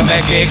 Geen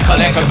gemekken, ik ga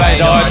lekker bij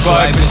de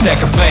hardcore. Ik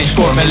bestekken flame,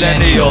 score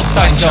millennial.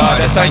 Tandje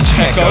harder, tandje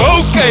gekker.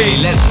 Oké,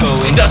 let's go,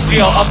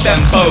 industrial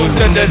uptempo.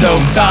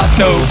 Thunderdome,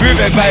 tato,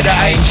 vuurwerk bij de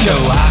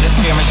eindshow. Haren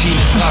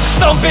sfeermachine straks,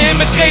 stampen in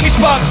mijn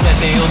trainingspak.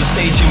 Zetten heel de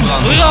stage in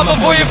brand. Rammen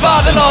voor je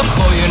vaderland.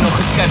 Gooi er nog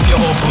een schepje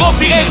op. Rob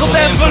die regelt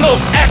envelop,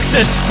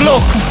 access,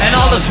 blok. En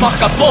alles mag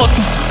kapot.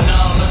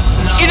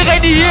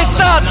 Iedereen die hier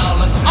staat,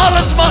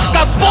 alles mag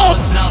kapot.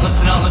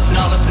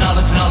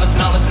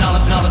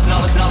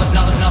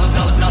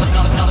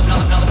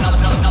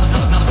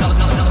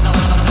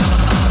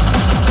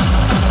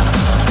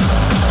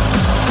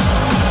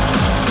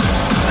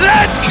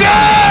 Let's go!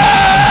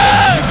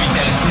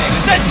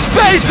 Zet je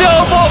space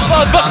helm op,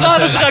 want we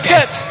gaan als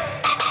raket.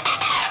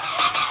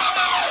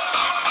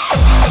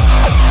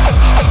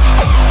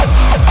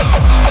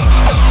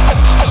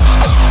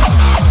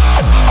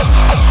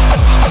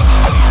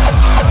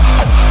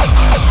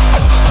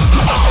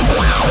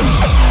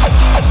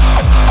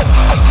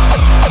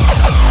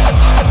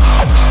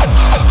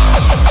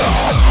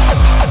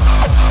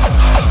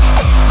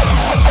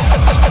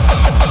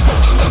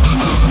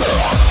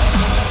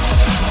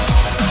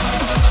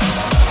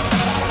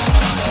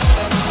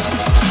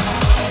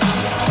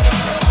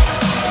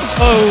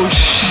 Oh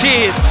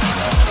shit.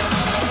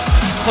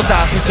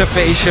 Vandaag is een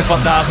feestje,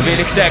 vandaag wil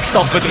ik seks.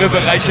 Stamp het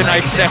rubberrijtje,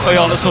 Nike's en gooi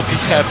alles op die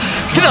schep.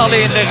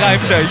 Knallen in de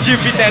ruimte,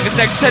 Jupiter is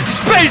seks. Zet die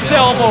space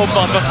helm op,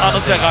 want we gaan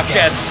als een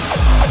raket.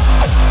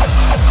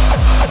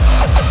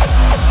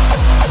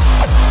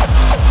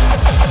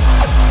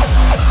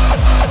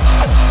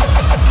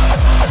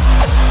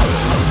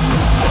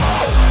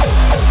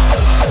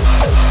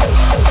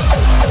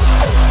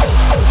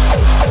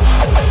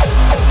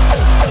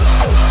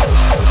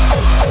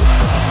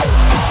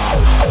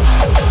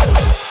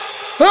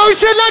 Oh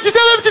shit, laat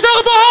jezelf eventjes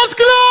horen voor Hollands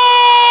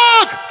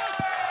Glorie!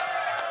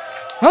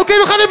 Oké,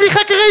 we gaan even die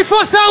gekke reef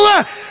vasthouden.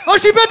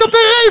 Als je bent op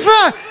de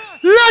reven,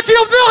 laat je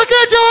op nog een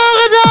keertje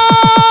horen dan!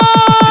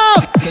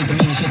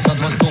 Ketamine shit, dat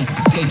was dom.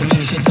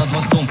 Ketamine shit, dat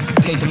was dom.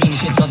 Ketamine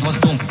shit, dat was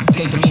dom.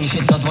 Ketamine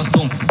shit, dat was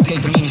dom.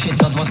 Ketamine shit,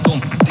 dat was dom.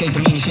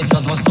 Ketamine shit, dat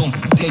was dom.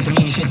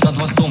 Ketamine shit, dat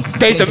was dom.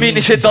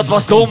 Ketamine shit, dat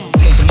was dom.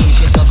 Ketamine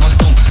shit, dat was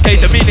dom.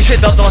 Ketamine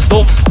shit, dat was dom.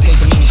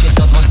 Ketamine shit,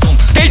 dat was dom.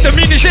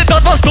 Ketamine shit,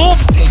 dat was dom.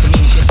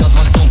 Ketamine shit, dat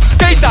was dom.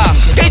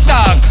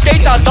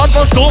 Keta, dat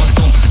was dom.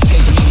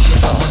 Ketamine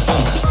shit, dat was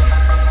dom.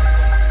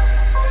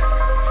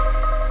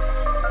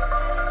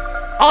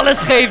 Alles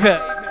geven.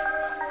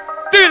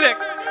 Tuurlijk.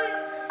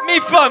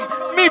 Me fun,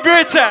 me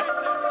Britse.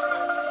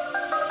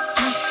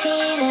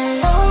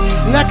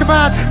 Lekker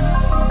maat.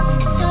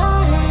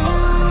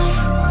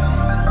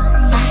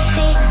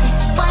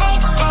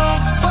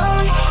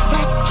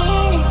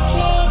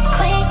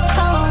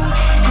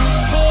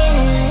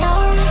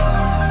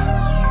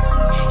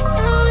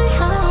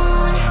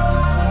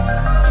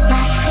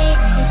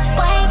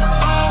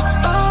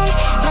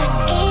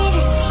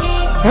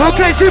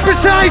 Oké,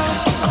 Supersized.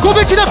 Kom een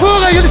beetje naar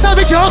voren. Jullie staan een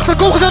beetje achter.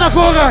 Kom eens naar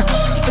voren.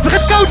 Het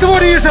begint koud te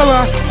worden hier zo.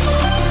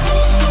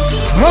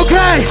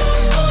 Oké.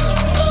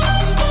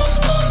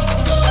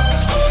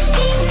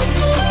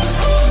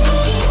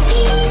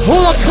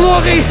 Hollands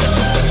Glorie.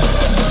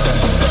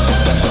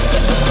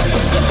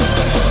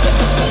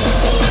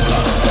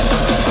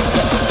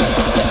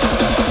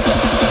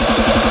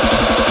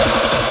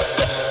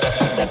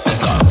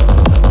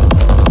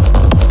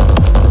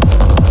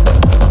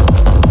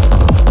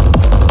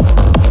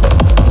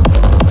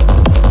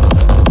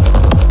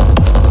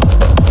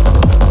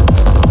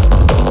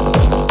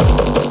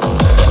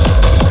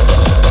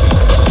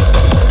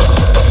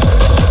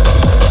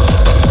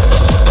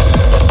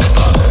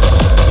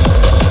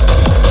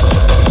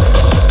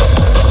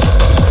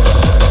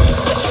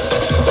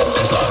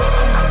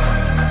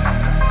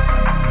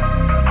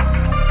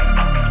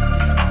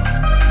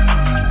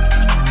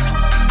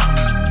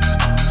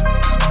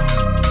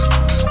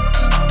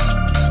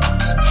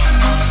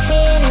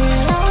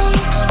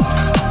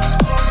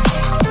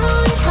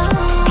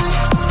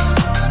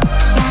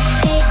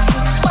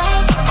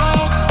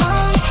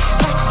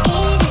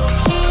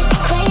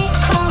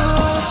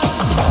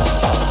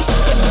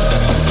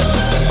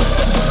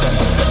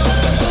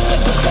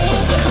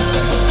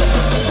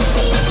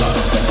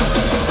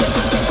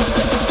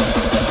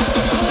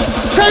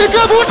 de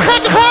club wordt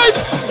gekkigheid!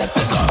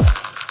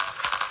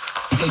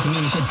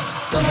 Ketamine shit,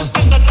 dat was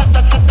dom.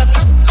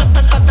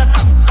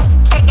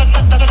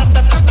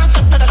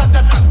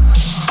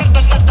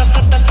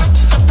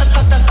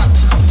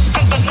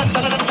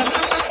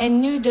 En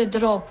nu de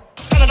drop.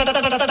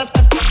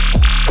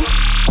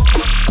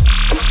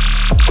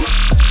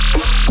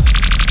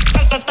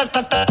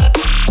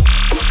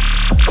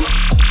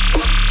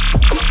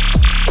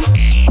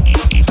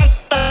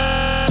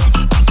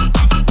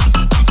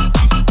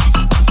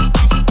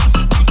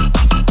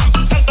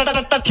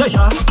 Ja,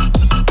 ja.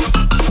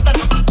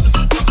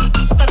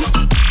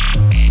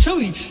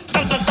 Zoiets.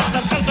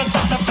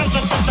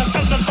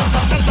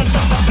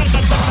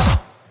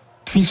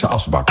 Vieze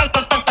asbak.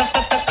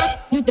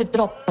 Nu de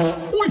drop.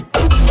 Oei.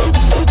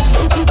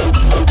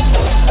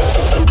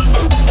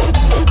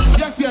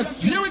 Yes,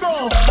 yes, here we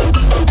go.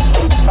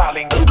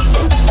 Paling. Pull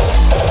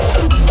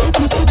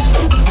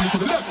it to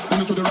the left, pull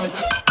it to the right.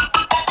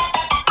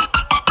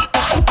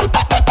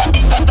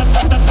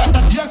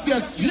 Yes,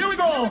 yes, here we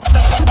go.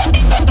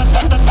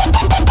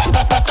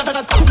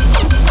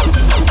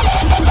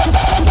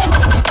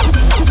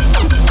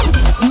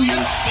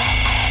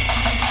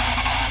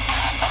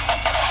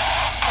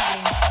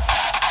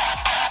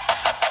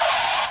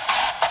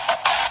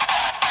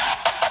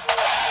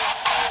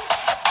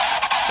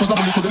 Cause I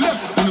pull it to the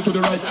left, pull it to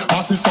the right.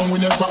 Massive song, we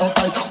never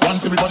outright.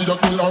 Want everybody just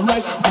feel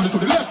alright. Pull it to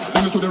the left,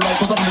 pull it to the right.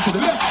 Cause I pull it to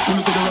the left, pull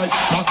it to the right.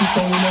 Massive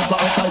song, we never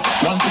outright.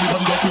 Want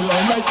everybody just feel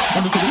alright.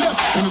 Pull it to the left,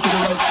 pull it to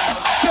the right.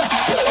 Left,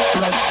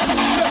 right,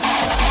 left,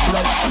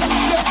 right, left, right,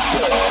 left,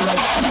 right,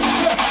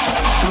 left,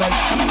 right, left, right,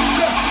 left,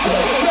 right,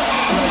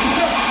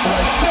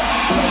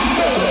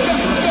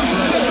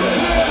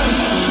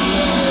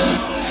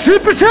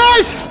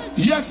 Supersized!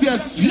 Yes,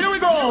 yes, here we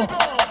go.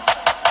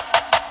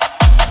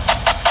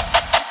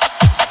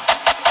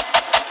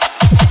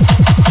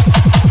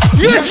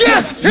 Yes,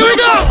 yes, here we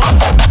go!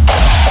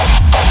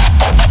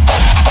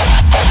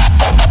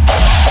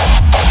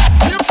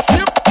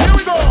 Here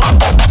we go!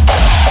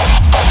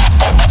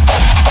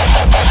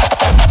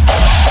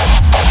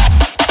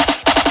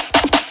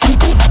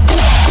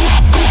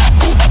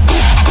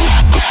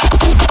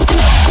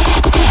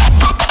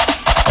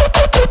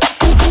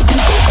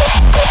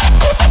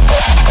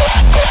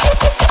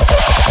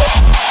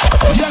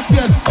 Yes,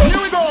 yes, here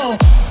we go!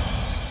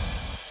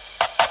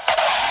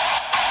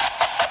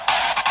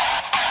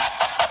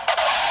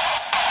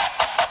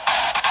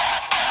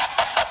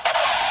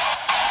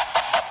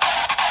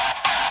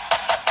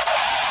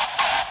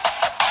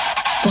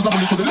 Cause I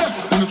pull it to the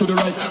left, pull it to the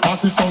right.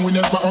 Massive song, we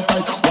never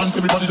outright. Want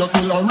everybody just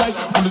feel alright.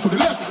 Pull it to the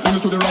left, pull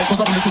it to the right. Cause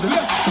I pull it to the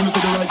left, pull it to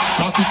the right.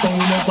 Massive song,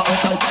 we never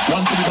outright.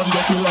 Want everybody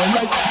just feel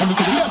alright. Pull it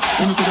to the left,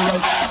 pull it to the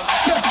right.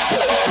 Left,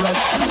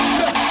 right,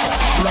 left,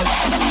 right, left, right,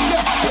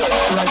 left,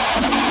 right,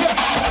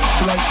 left,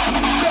 right,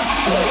 left, right, left,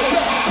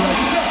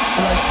 right, left,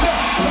 right,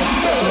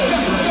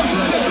 left.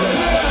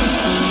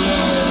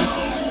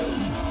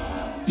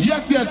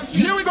 Yes, yes,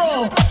 here we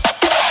go.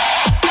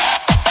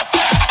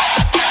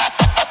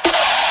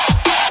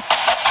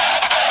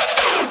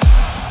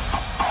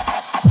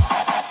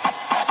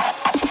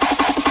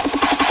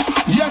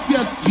 Yes,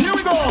 yes, here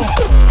we go.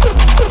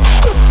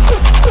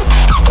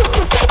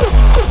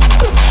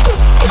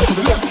 To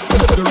the left,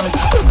 to the right.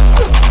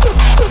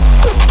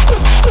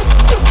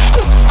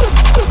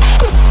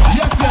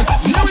 Yes,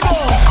 yes, here we go.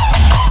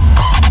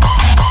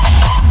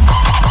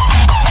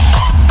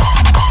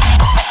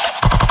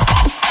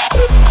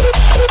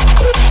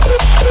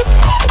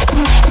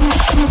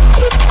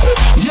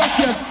 Yes,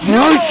 yes, here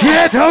we Oh go.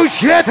 shit, oh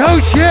shit, oh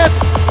shit!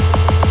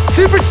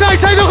 Supersized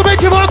zijn nog een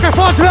beetje wakker,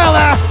 vast wel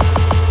hè!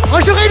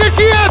 Als je nog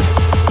energie hebt,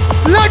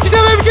 laat je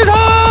zo eventjes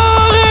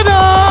horen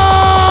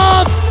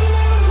dan!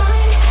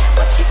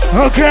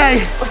 Oké.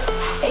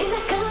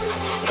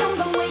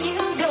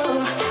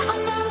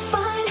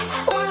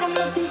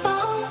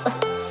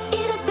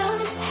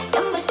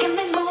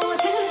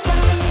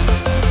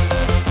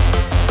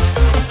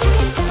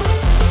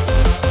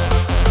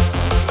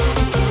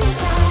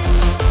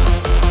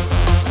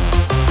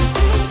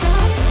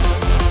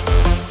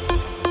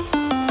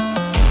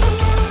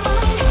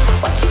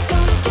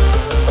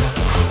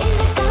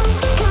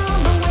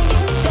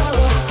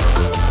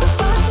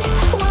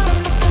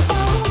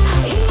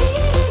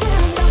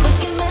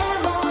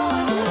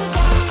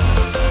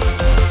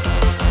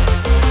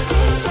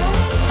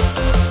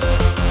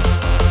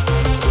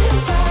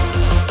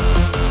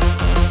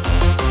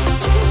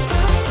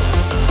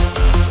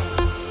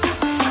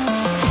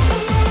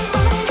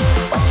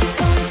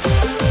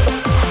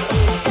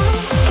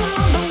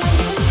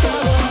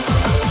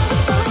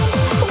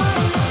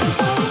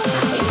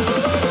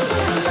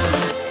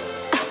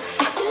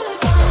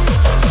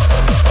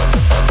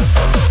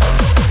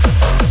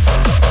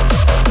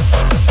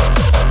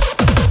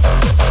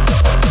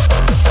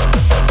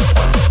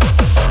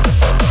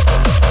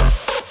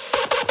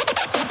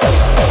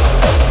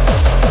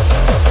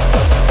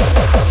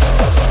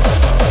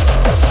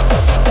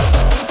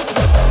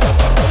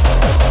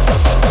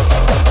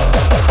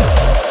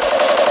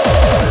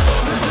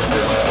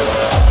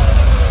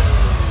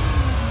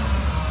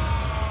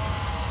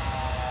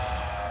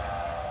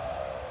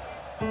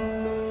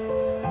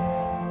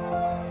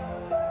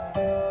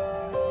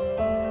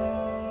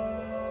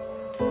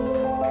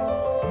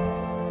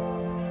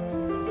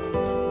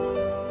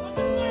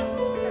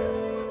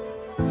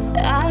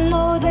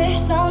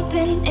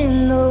 something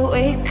in the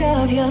wake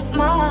of your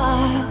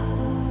smile.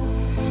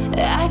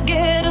 I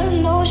get a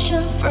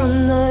notion from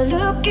the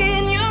look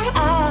in your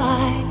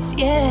eyes.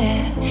 Yeah,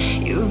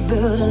 you've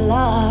built a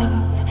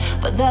love,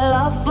 but that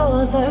love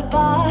falls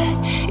apart.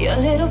 Your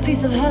little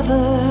piece of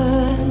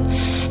heaven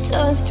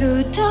turns to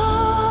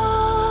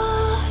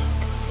dark.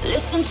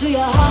 Listen to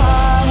your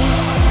heart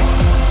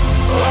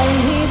when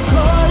he's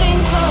calling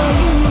for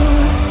you.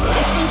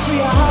 Listen to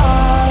your heart.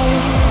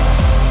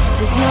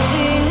 There's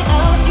nothing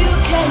else you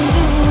can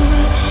do.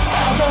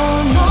 I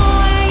don't know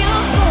where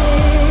you're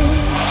going,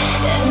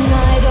 and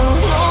I don't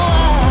know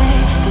why.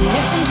 But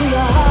listen to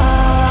your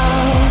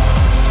heart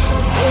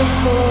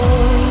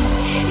before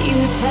you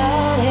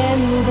tell him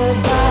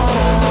goodbye.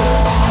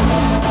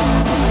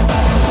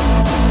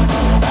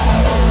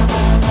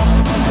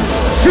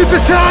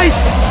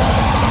 Supersized!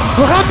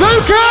 We gaan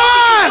beuken!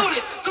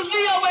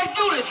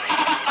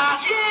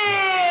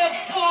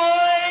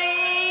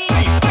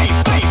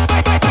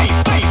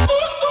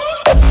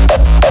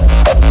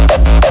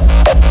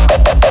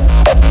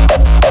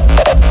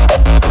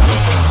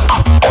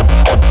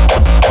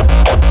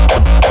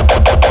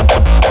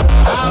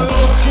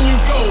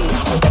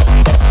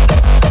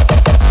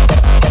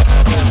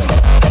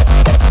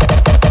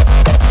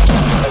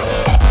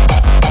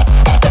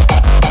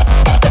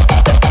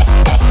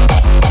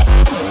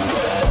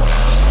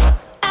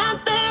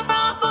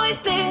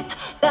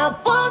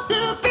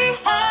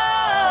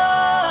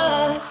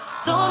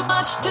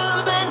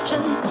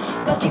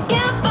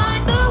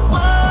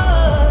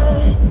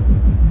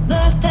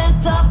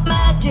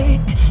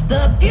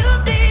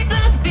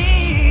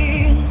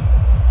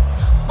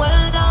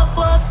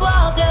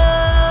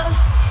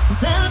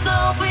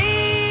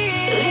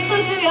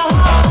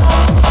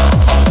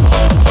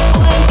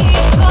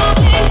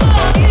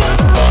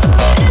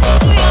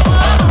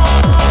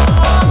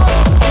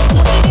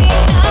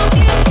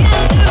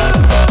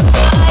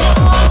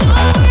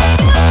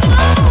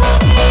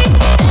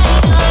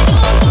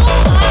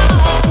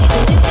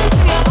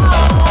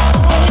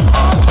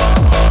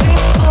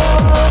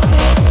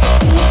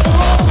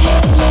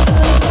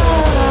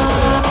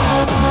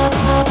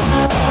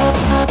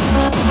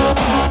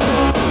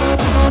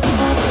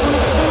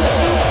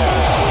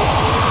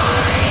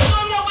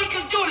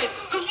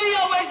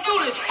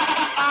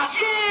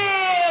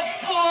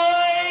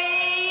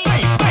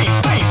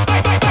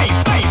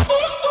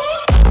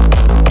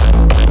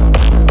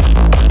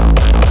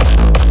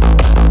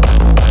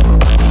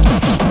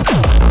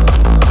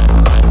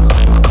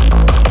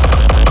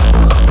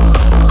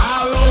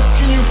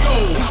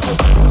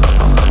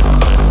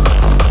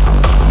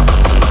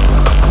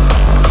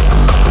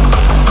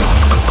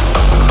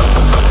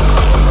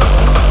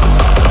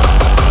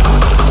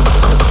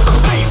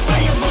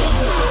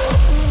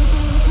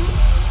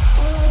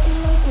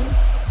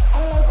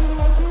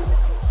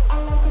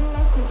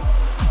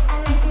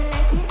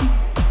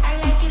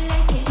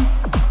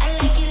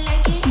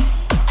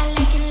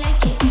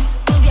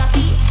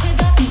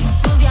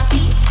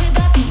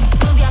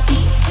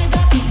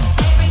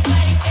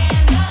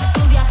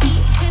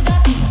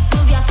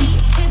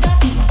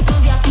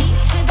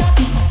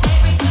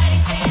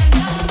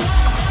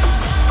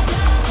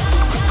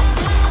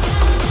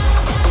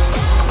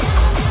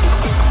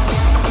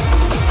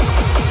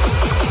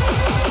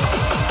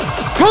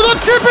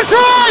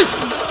 Supersized!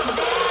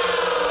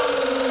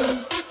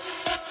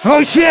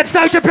 Oh shit,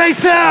 stuit de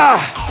beesten!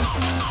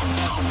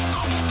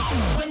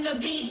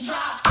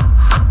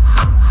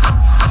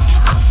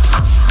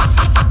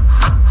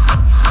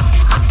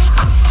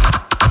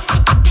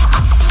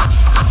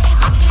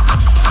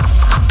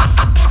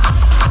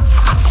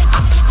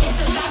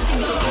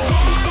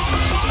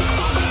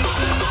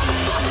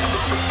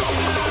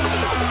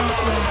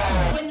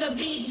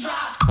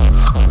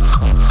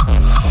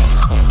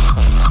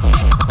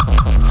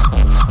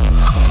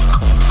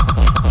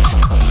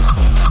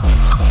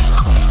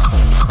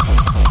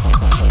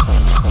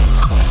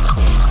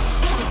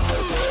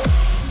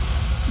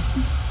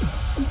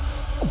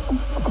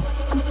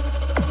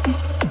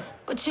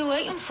 What you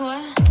waiting for?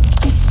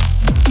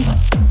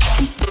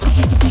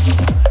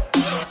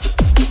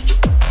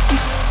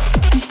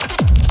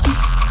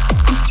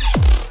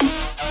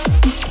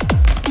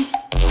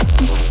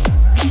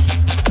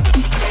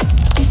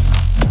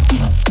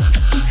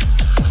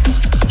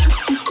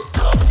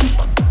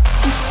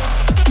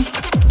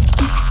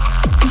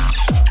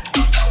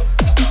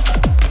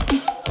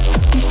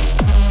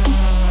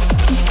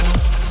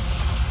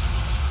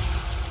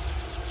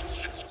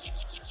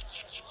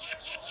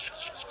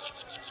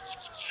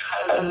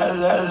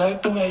 I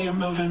like the way you're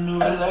moving,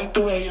 move. I like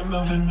the way you're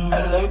moving, move.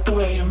 I like the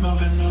way you're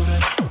moving,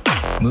 moving.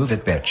 Move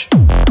it, bitch.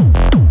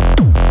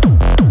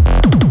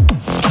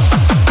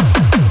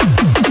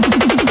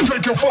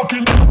 Take your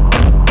fucking.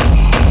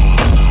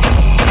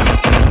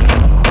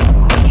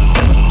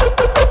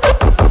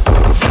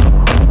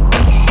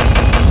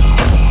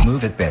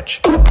 Move it, bitch.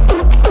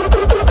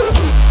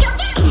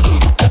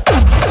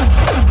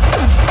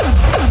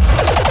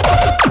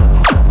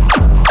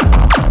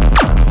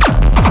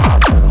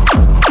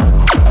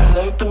 I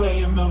like the way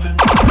you're moving.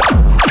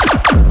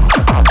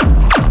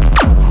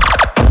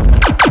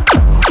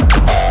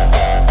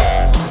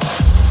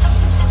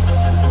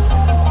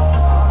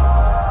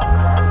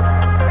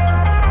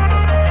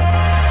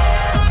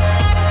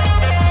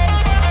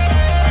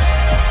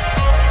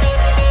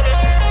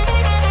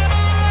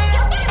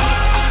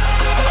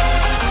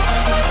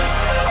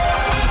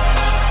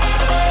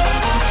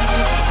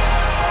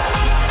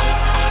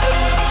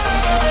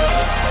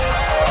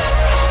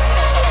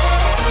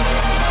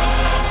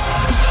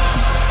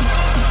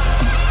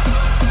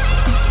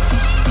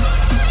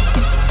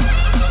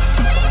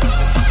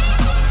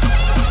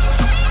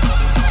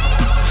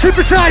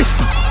 Supersized.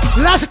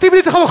 De laatste 10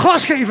 minuten gaan we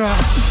gas geven.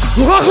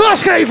 We gaan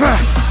gas geven.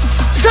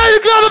 Zijn jullie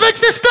klaar om een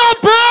beetje te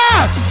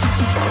stampen?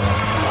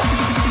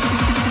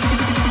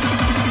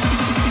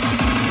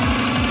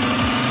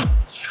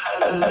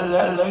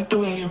 I like the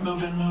way you're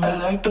moving, move.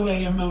 I like the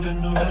way you're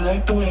moving, move. I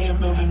like the way you're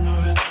moving,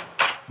 moving.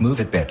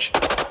 Move it, bitch.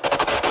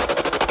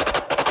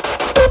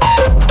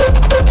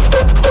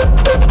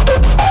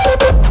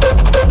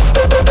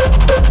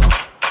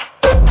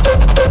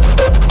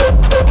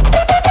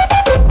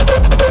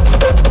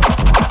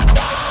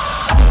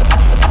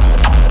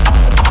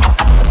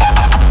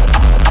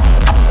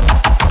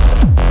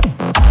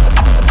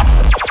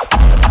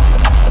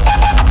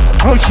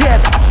 Oh shit.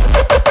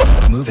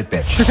 Move it,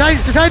 bitch.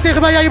 Ze zei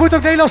tegen mij, ja, je moet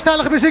ook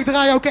Nederlandstalige muziek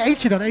draaien. Oké,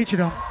 eentje dan.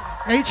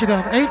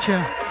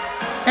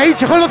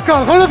 Eentje. Gewoon dat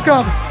kan.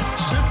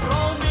 Ze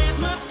probeert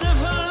me te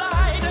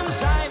verleiden,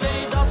 zij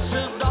weet dat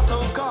ze dat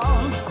ook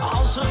kan.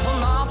 Als ze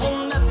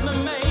vanavond met me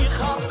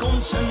meegaat,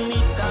 komt ze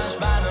niet thuis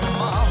bij de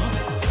man.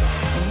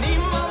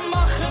 Niemand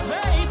mag het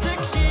weten,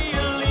 ik zie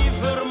je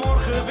liever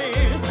morgen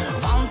weer.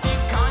 Want ik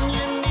kan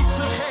je niet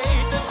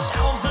vergeten,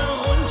 hetzelfde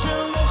rondje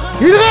nog een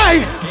keer.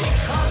 Iedereen! Ik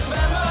ga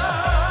zwemmen.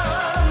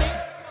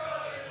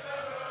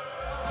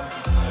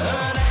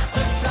 Een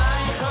echte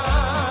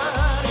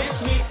tijger is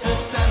niet te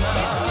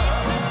temmen.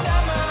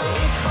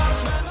 Ik ga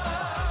zwemmen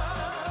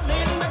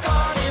in de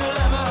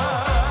Cardilemmen.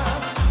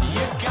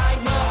 Je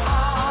kijkt me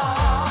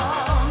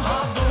aan,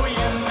 wat doe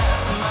je met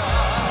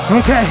me?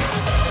 Oké.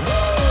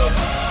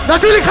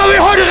 Natuurlijk gaan we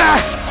weer harder.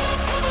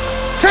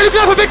 Zijn jullie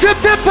klaar voor een beetje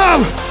op tempo?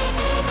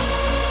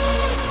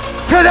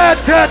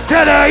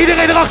 Tada.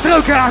 Iedereen erachter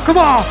ook, ja. Kom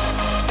op.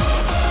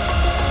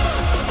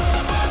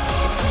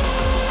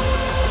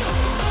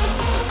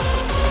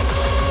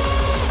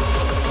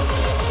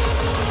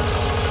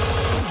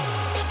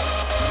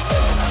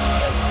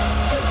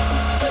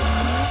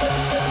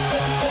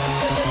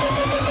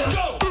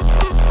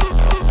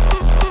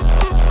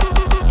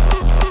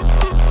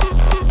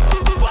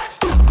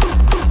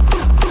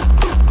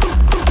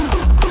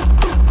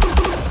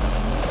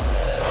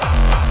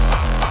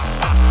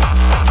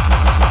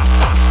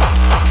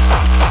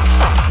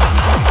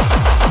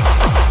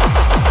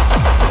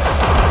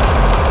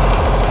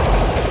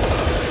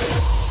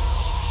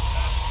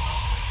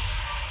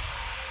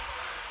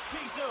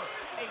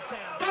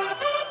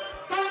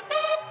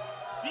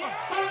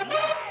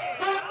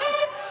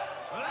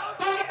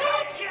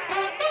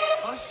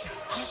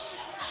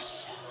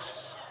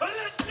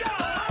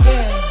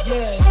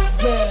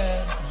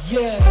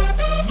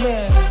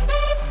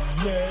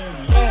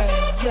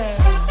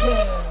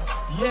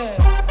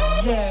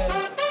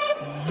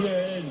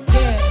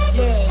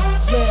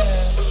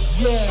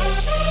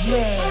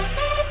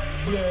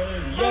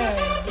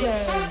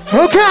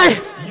 Okay.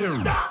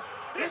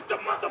 It's the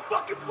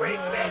motherfucking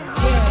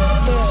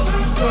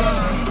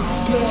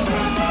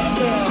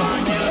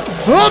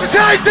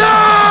Upside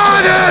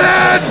down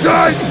and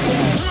inside.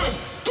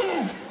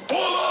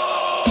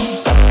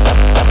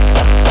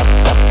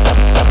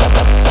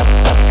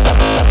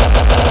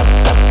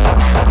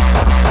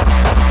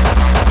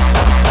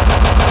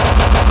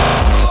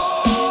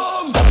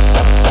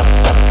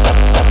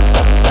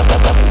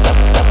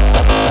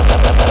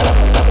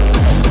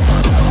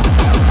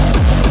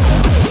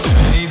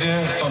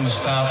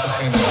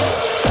 Staten-Generaal.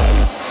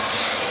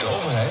 De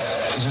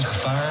overheid is een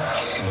gevaar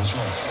in ons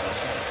land.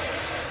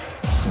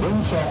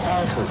 Denk jij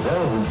eigenlijk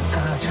wel hoe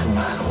kaas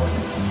gemaakt wordt?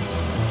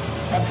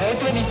 Dat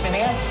weten we niet,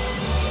 meneer.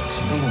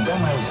 Spring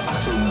dan maar eens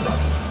achter in de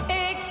bakje.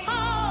 Ik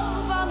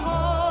hou van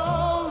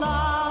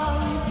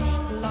Holland,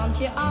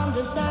 landje aan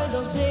de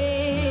Zuiderzee.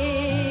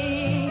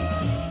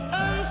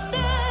 Een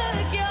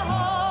stukje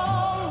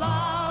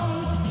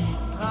Holland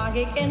draag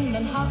ik in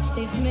mijn hart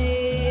steeds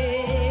mee.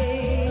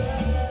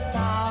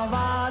 Daar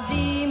waar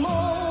die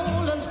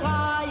molens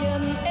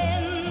draaien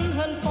in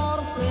hun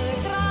forse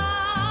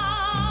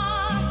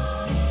graad.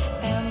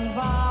 En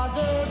waar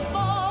de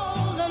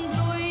bollen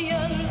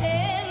bloeien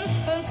in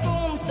hun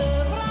schoonste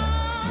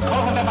vraag.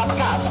 Mogen we wat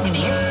kaas,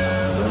 meneer?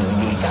 Dat is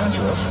Amerikaans,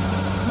 Jos.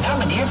 Nou,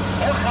 meneer,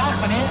 heel graag,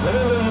 meneer.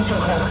 Waarom wil je zo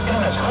graag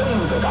kaas? Hou je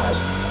niet van kaas?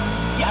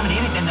 Ja,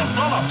 meneer, ik ben er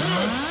dol op.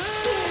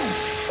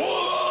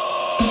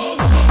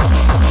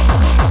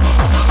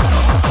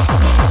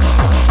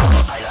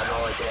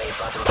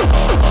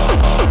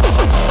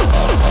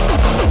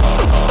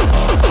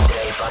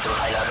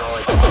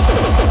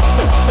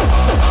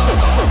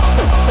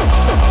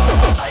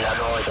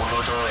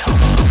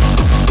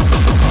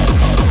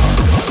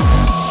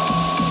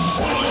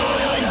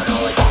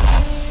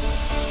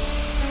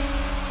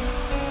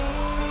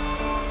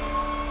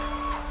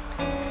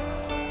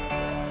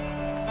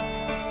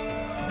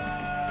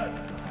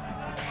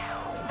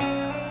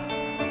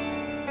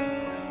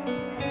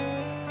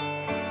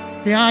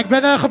 Ja, ik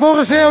ben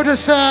geboren Zeeuw,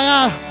 dus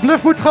ja,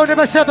 bluff moet gewoon in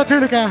mijn set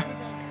natuurlijk, hè.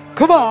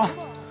 Kom op.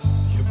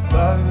 Je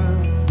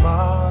buien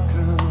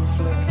maken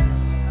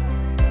vlekken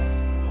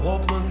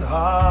op mijn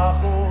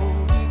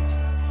hagelwit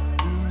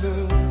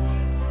humeur.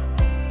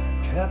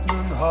 Ik heb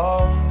mijn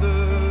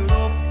handen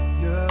op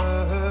je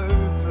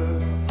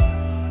heupen,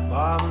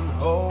 maar mijn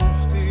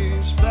hoofd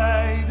is bij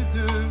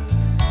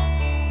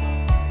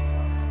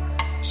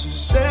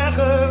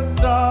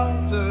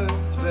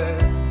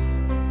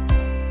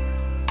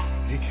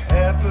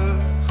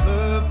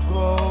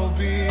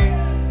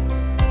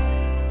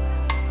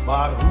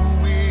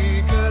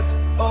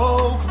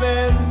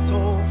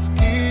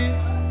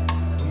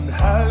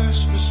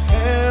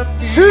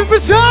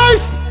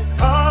Supersized!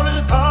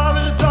 Harder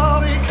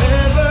dan ik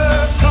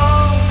hebben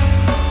kan.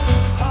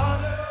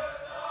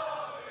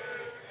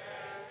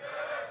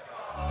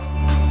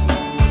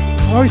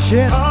 Oh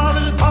shit.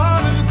 Harder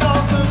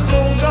dan de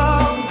grond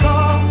aan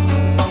kan.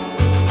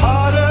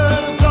 Harder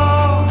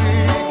dan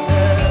ik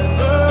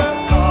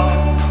hebben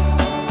kan.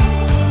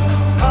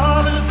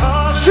 Harder.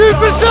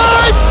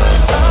 Supersized!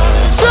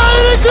 Zijn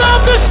jullie klaar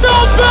om te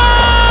stoppen?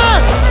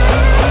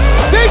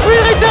 Deze voor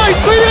iedereen thuis,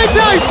 voor iedereen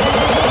thuis!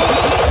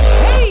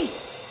 Hey,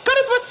 kan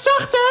het wat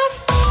zachter?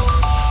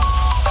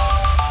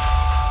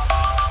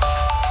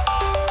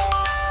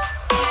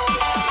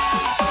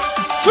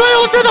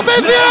 +220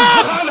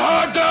 bpm!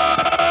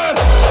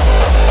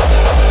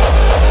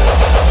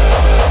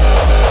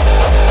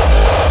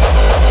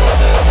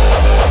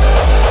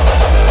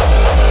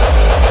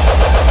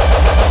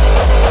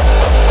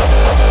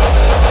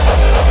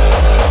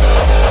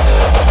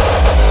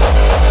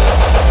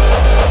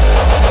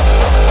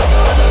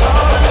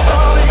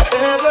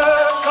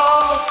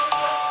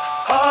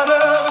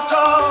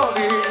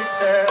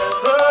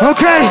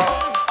 Oké.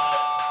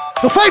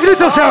 Nog 5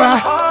 minuten of zo, hè?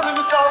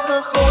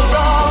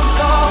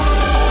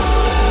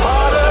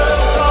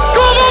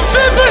 Kom op,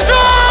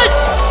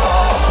 Supersized!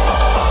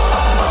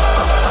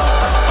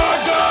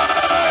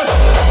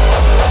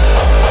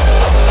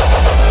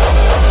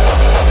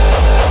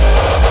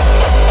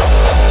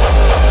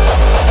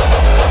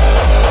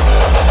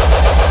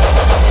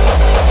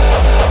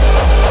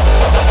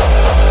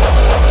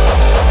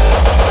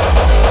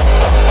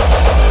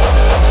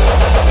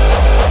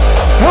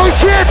 Oh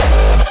shit!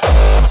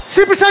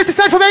 Supersized is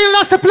tijd voor mijn ene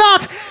laatste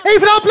plaat.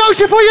 Even een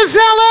applausje voor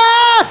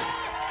jezelf!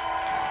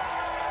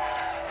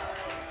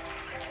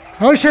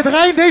 Oh shit,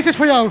 Rijn, deze is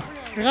voor jou.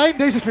 Rijn,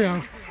 deze is voor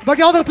jou. Welk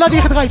die andere plaat die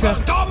je gedraaid hebt?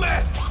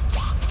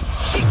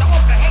 Schiet er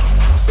op de heen,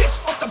 pis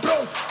op de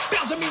brood,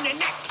 pels hem in de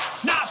nek,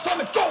 naast voor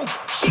met kook.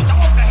 Schiet er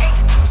op de heen,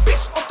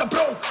 pis op de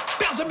brood,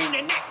 pels hem in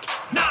de nek,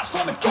 naast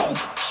voor met kook.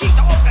 Schiet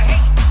er op de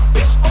heen,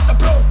 pis op de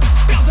brood,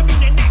 pels hem in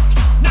de nek,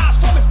 naast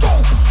voor met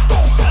kook.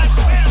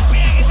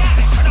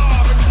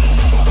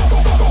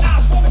 Kook,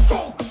 naast voor met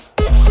kook.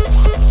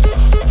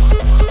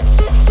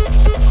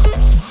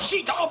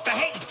 Schiet er op de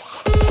heen.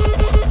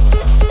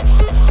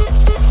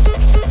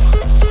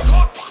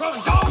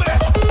 Godverdamme.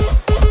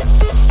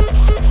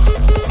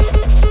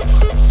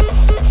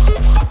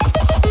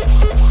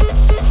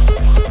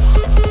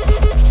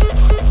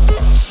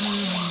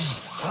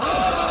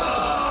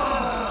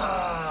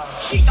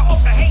 Schiet er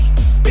op de heen,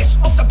 pis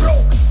op de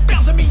broek,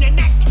 pels hem in de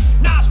nek,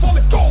 naast voor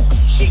met kook.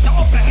 Schiet er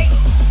op de heen,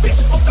 pis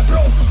op de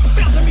broek,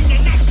 pels hem in de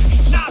nek,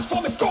 naast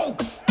voor met kook.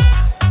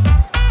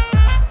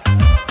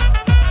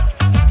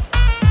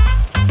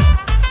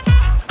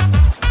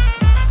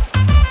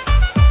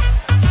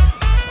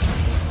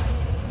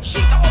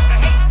 Schiet er op de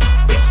heen,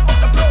 pis op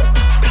de broek,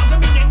 pels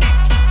hem in de nek,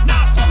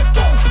 naast voor met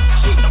kook.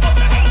 Schiet er op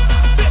de heen,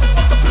 pis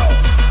op de broek,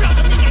 pels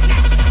hem in de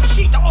nek,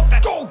 schiet er op de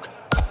kook.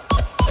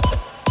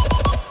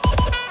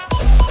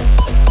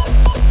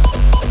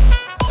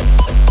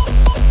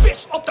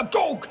 Pis op de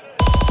kook.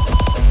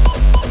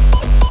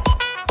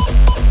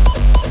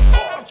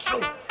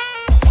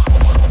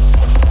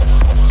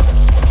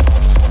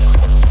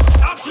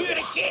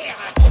 Natuurlijk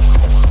keren.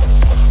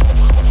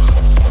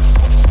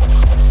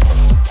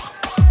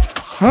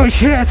 Oh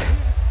shit.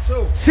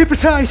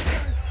 Supersized.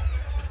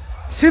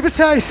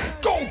 Supersized.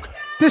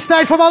 Het is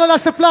tijd voor mijn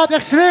allerlaatste plaat.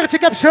 Echt zweer het,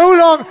 ik heb zo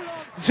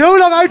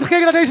lang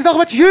uitgekeken naar deze dag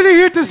met jullie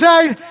hier te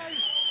zijn.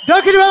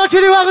 Dank jullie wel dat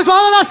jullie waren. Dit is mijn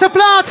allerlaatste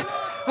plaat.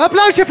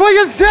 Applausje voor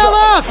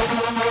jezelf.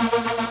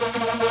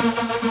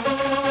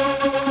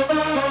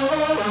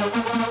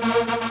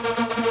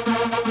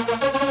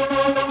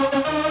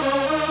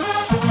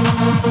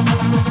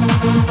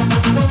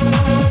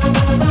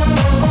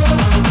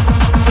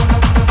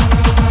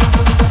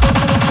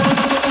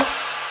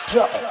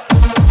 Drop it.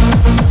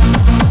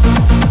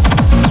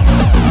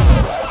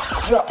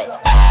 Drop it.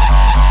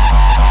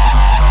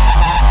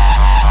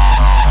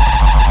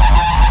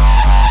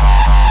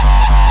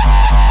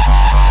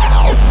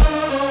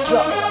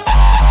 Drop it.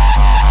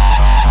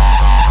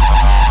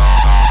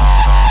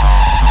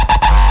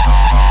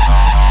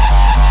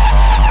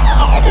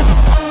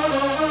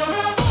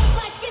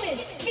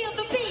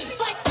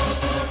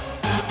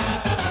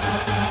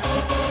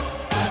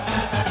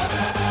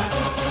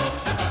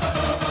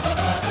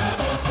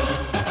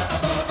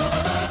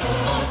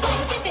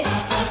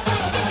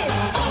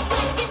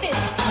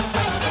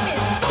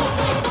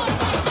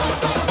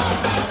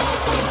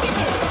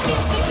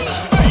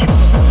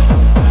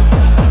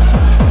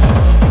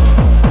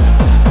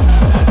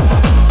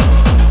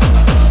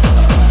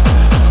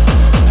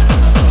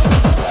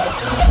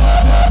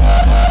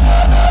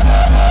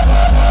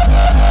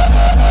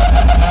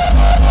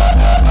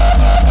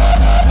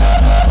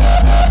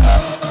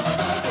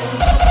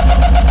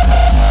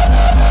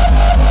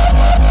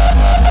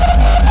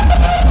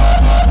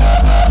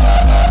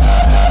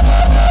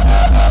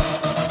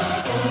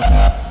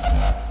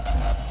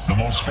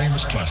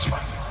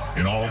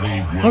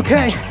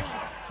 Oké.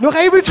 Nog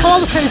 1 minuut, gewoon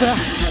alles geven.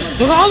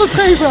 We gaan alles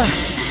geven.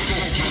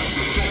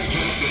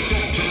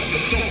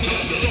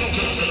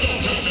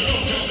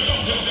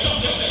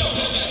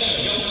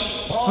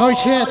 Oh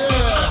shit.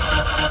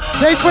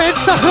 Deze voor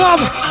Instagram.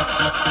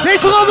 Deze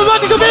voor alle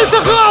matties op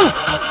Instagram.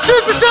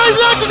 Supersized,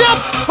 laat je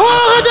zelf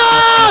horen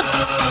dan.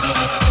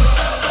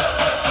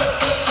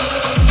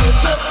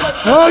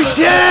 Oh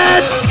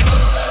shit.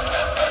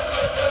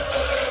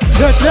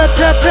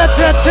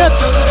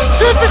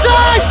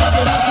 Supersized.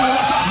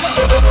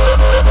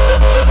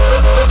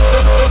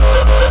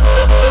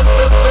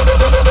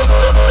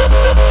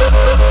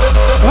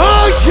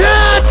 Oh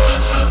shit.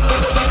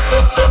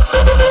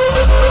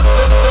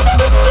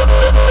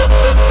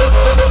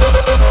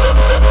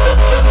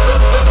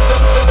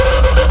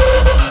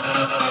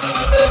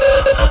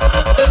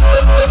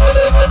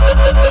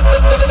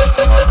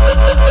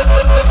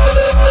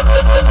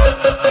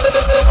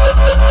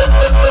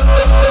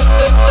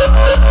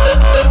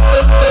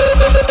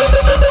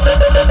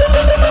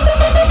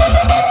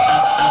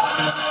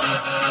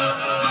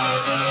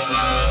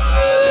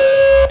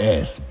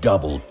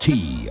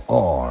 STTRBSTN.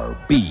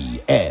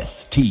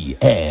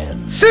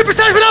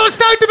 Supersized, vanavond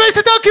Snuit de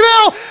meeste,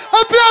 dankjewel.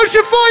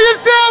 Applausje voor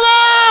jezelf.